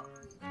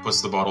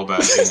puts the bottle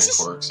back in and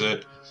corks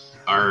it.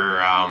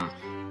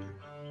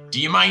 Do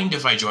you mind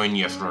if I join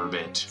you for a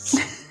bit?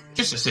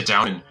 Just to sit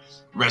down and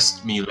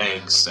rest me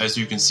legs. As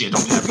you can see, I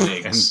don't have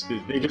legs.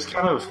 And they just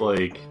kind of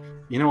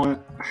you know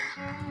what?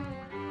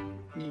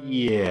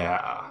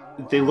 Yeah.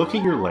 They look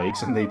at your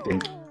legs and they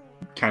think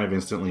kind of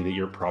instantly that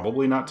you're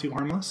probably not too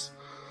harmless.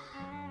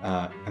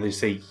 And they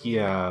say,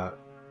 "Yeah,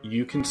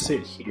 you can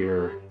sit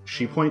here."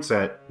 She points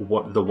at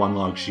the one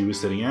log she was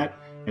sitting at,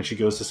 and she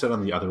goes to sit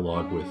on the other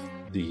log with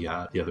the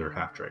other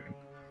half-dragon.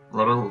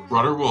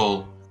 Rudder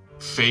will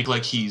fake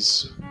like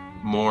he's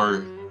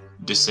more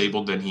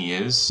disabled than he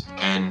is,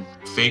 and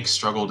fake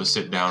struggle to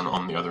sit down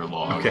on the other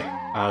log. Okay,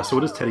 so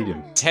what does Teddy do?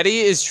 Teddy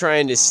is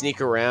trying to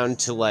sneak around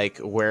to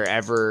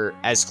wherever,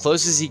 as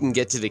close as he can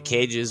get to the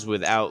cages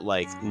without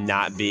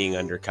not being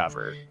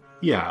undercover.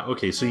 Yeah,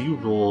 okay, so you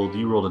rolled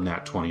a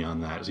nat 20 on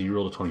that, so you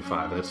rolled a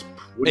 25.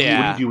 What do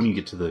you do when you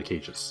get to the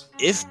cages?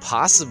 If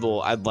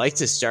possible, I'd like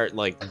to start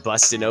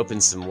busting open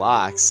some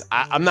locks.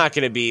 I'm not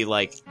going to be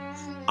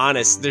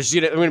honest.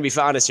 I'm going to be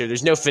honest here.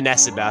 There's no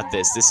finesse about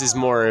this. This is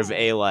more of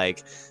a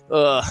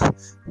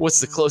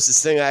what's the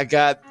closest thing I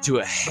got to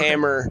a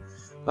hammer?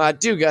 I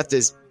do got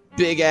this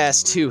big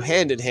ass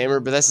 2-handed hammer,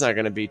 but that's not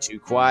going to be too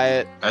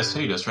quiet. As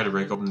Teddy does try to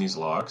break open these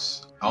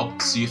locks, I'll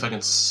see if I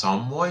can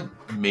somewhat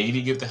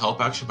maybe give the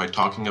help action by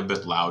talking a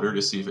bit louder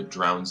to see if it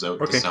drowns out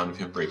the sound of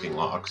him breaking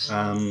locks.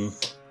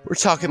 We're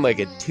talking a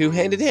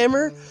 2-handed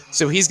hammer,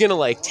 so he's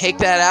gonna take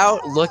that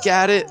out, look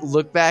at it,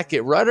 look back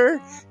at Rudder,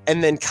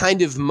 and then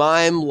kind of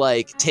mime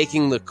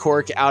taking the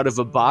cork out of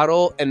a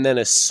bottle and then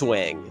a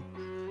swing.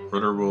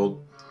 Rudder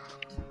will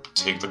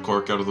take the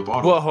cork out of the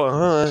bottle.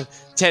 Whoa,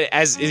 Teddy,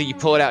 as you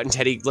pull it out, and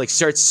Teddy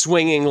starts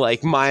swinging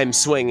mime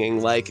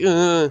swinging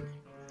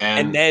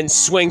and then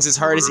swings as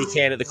hard as he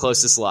can at the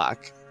closest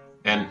lock.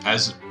 And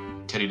as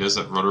Teddy does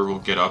that, Rudder will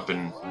get up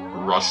and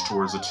rush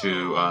towards the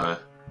two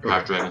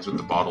half dragons with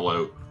the bottle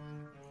out.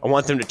 I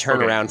want them to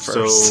turn around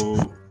first.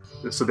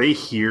 So they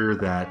hear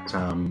that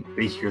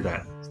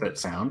that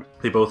sound.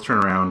 They both turn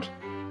around,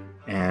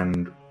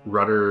 and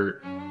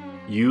Rudder,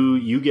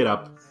 you get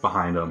up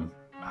behind them,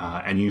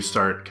 and you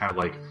start kind of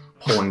like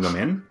pulling them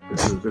in.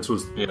 This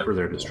was for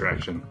their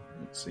distraction.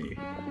 Let's see.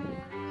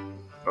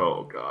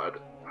 Oh God.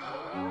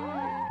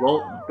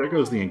 Well, there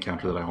goes the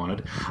encounter that I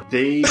wanted.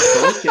 They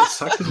both get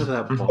sucked into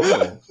that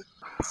ball.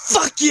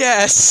 Fuck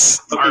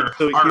yes! Okay,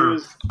 so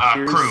here's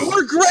crew.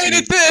 We're great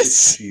at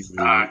this!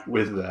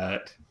 With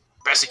that.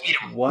 Bessie, eat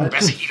him! What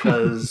Bessie, eat him!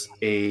 does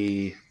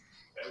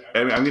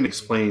I'm going to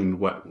explain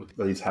what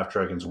these half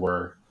dragons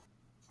were.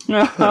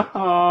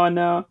 Oh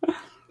no!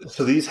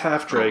 So these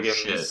half dragons.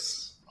 shit.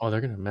 Oh, they're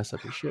gonna mess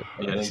up your ship.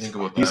 Yeah, I didn't think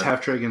about These that.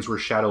 half dragons were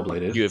shadow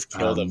bladed. You have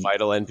killed a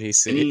vital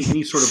NPC.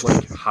 Any sort of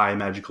like high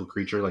magical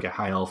creature, like a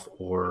high elf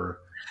or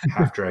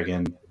half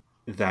dragon,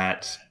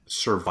 that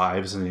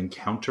survives an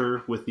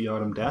encounter with the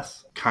Autumn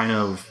Death, kind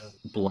of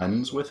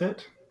blends with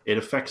it. It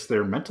affects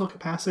their mental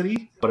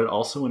capacity, but it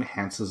also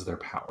enhances their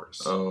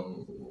powers.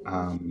 Oh.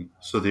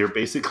 So they're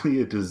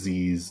basically a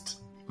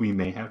diseased. We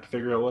may have to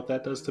figure out what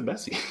that does to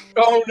Bessie.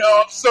 Oh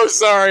no, I'm so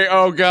sorry.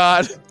 Oh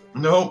God.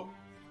 No.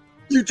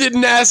 You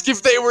didn't ask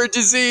if they were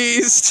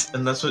diseased.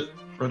 And that's what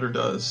Rudder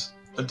does.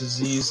 A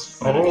disease.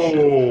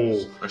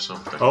 Oh. Or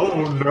something.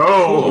 Oh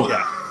no!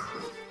 Yeah.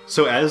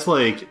 So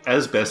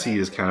as Bessie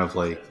is kind of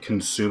like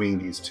consuming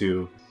these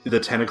two, the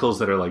tentacles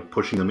that are like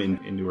pushing them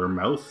into her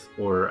mouth,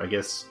 or I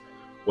guess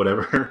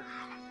whatever,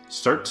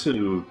 start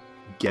to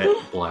get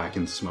black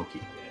and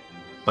smoky.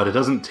 But it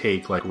doesn't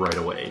take like right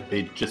away.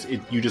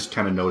 You just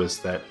kind of notice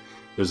that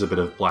there's a bit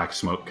of black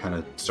smoke kind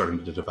of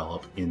starting to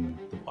develop in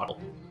the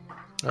bottle.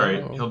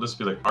 Alright, Oh. he'll just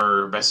be like,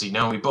 Bessie,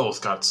 now we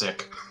both got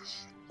sick.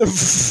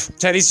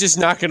 Teddy's just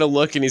not gonna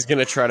look, and he's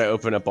gonna try to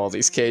open up all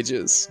these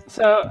cages.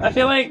 So I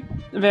feel like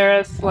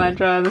Varys,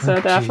 Landra, the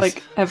Sodath, jeez.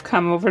 like have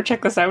come over.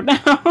 Check this out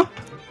now.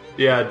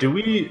 Yeah, do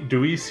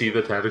we see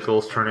the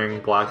tentacles turning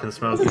black and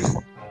smoky?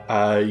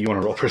 You want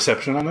to roll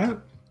perception on that?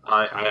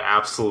 I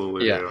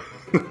absolutely Yeah.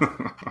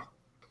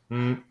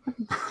 do.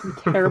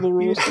 Terrible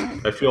rules.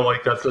 I feel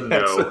like that's a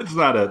no.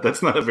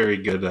 That's not a very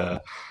good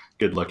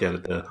look at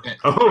it.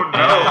 Oh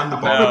And the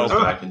no! bottle No.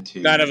 goes back into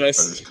None of us.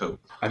 Rudder's coat.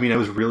 I mean, I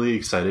was really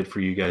excited for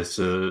you guys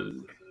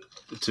to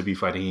be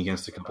fighting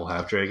against a couple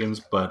half dragons,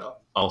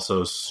 but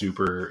also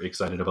super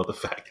excited about the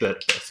fact that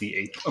Bessie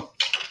ate them.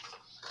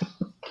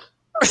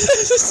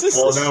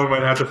 Well, now we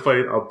might have to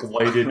fight a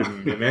blighted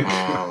mimic.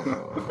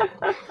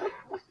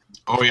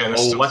 Oh yeah, there's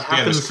Oh, still, what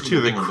yeah, there's happens still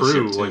to the thing on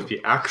crew, ship, too. like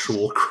the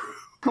actual crew?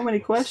 So many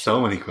questions.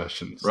 So many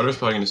questions. Rudder's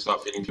probably going to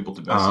stop feeding people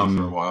to Bessie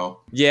for a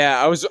while.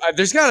 Yeah,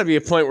 there's got to be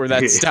a point where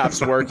that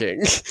stops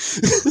working. I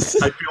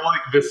feel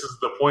like this is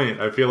the point.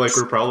 I feel like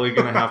we're probably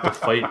going to have to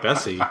fight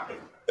Bessie.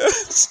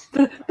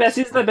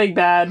 Bessie's the big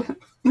bad.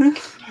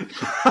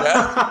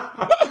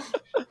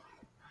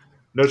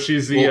 No,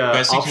 she's the Well,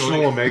 Bessie can optional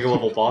only- Omega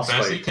level boss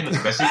Bessie fight. can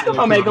only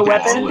Omega open the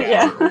weapon, bottle if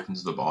yeah. Rudder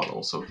opens the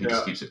bottle, so if he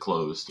just keeps it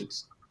closed,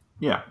 it's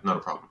Yeah. not a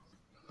problem.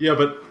 Yeah,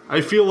 but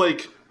I feel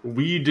like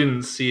we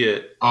didn't see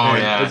it. Oh, and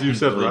yeah, as you he's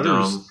said, really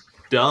Rudder's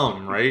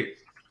dumb, right?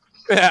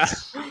 Yeah.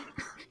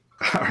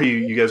 Are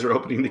you guys are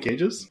opening the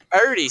cages? I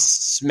already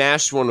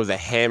smashed one with a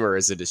hammer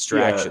as a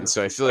distraction, Yeah.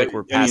 so I feel like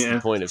we're I mean, past the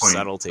at point this of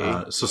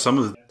subtlety.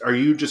 So are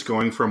you just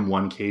going from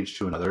one cage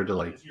to another to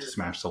like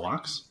smash the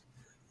locks?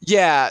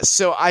 Yeah,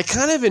 so I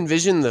kind of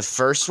envisioned the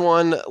first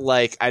one,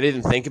 like I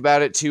didn't think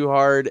about it too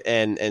hard,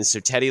 and so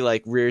Teddy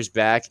like rears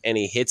back and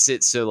he hits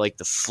it, so like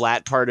the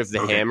flat part of the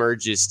Okay. hammer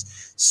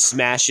just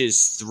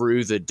smashes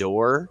through the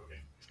door,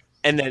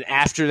 and then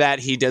after that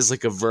he does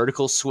like a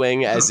vertical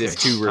swing as if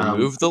to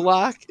remove the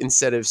lock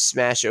instead of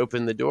smash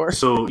open the door.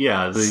 So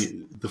yeah, the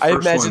first I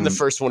imagine one, the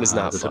first one is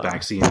not the fun.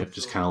 Tabaxi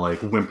just kind of like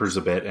whimpers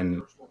a bit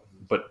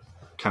but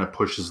kind of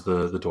pushes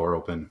the door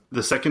open.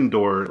 The second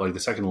door, like the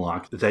second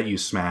lock that you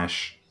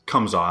smash,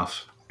 comes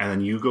off, and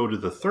then you go to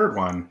the third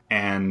one,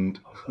 and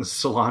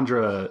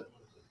Salandra,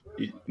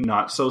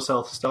 not so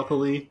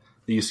stealthily,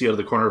 you see out of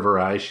the corner of her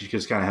eye, she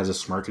just kind of has a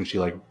smirk, and she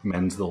like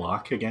mends the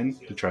lock again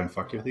to try and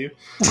fuck with you.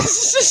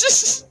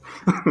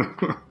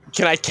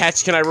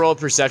 Can I roll a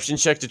perception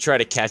check to try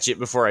to catch it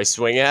before I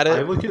swing at I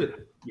it? look at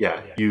it.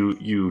 Yeah,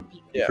 you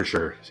Yeah. for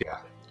sure. Yeah.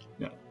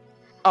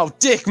 Oh,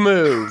 dick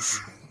move.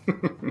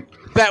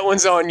 That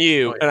one's on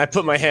you, and I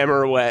put my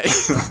hammer away.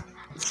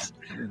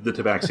 The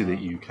Tabaxi that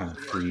you kind of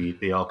free,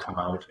 they all come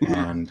out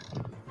and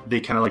they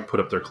kind of like put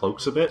up their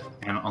cloaks a bit,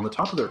 and on the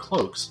top of their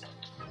cloaks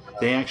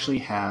they actually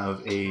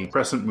have a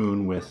crescent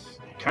moon with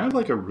kind of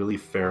like a really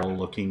feral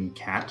looking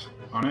cat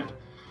on it,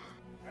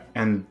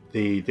 and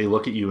they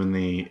look at you and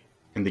they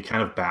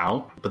kind of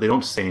bow, but they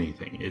don't say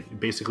anything. It's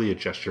basically a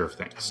gesture of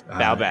thanks.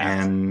 Bow back.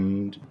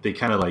 And they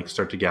kind of like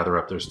start to gather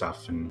up their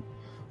stuff and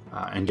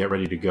get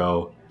ready to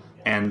go,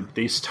 and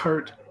they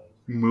start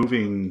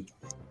moving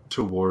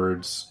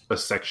towards a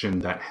section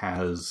that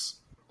has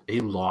a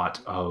lot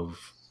of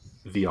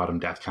the Autumn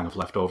Death kind of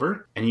left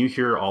over, and you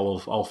hear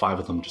all five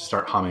of them just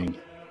start humming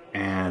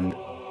and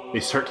they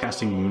start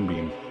casting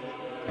Moonbeam,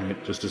 and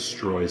it just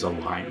destroys a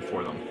line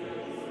for them.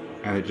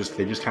 And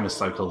they just kind of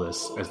cycle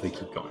this as they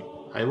keep going.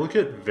 I look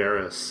at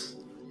Varys.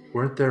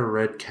 Weren't there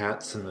red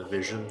cats in the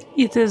vision?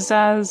 It is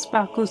as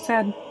Baku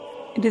said.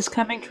 It is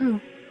coming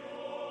true.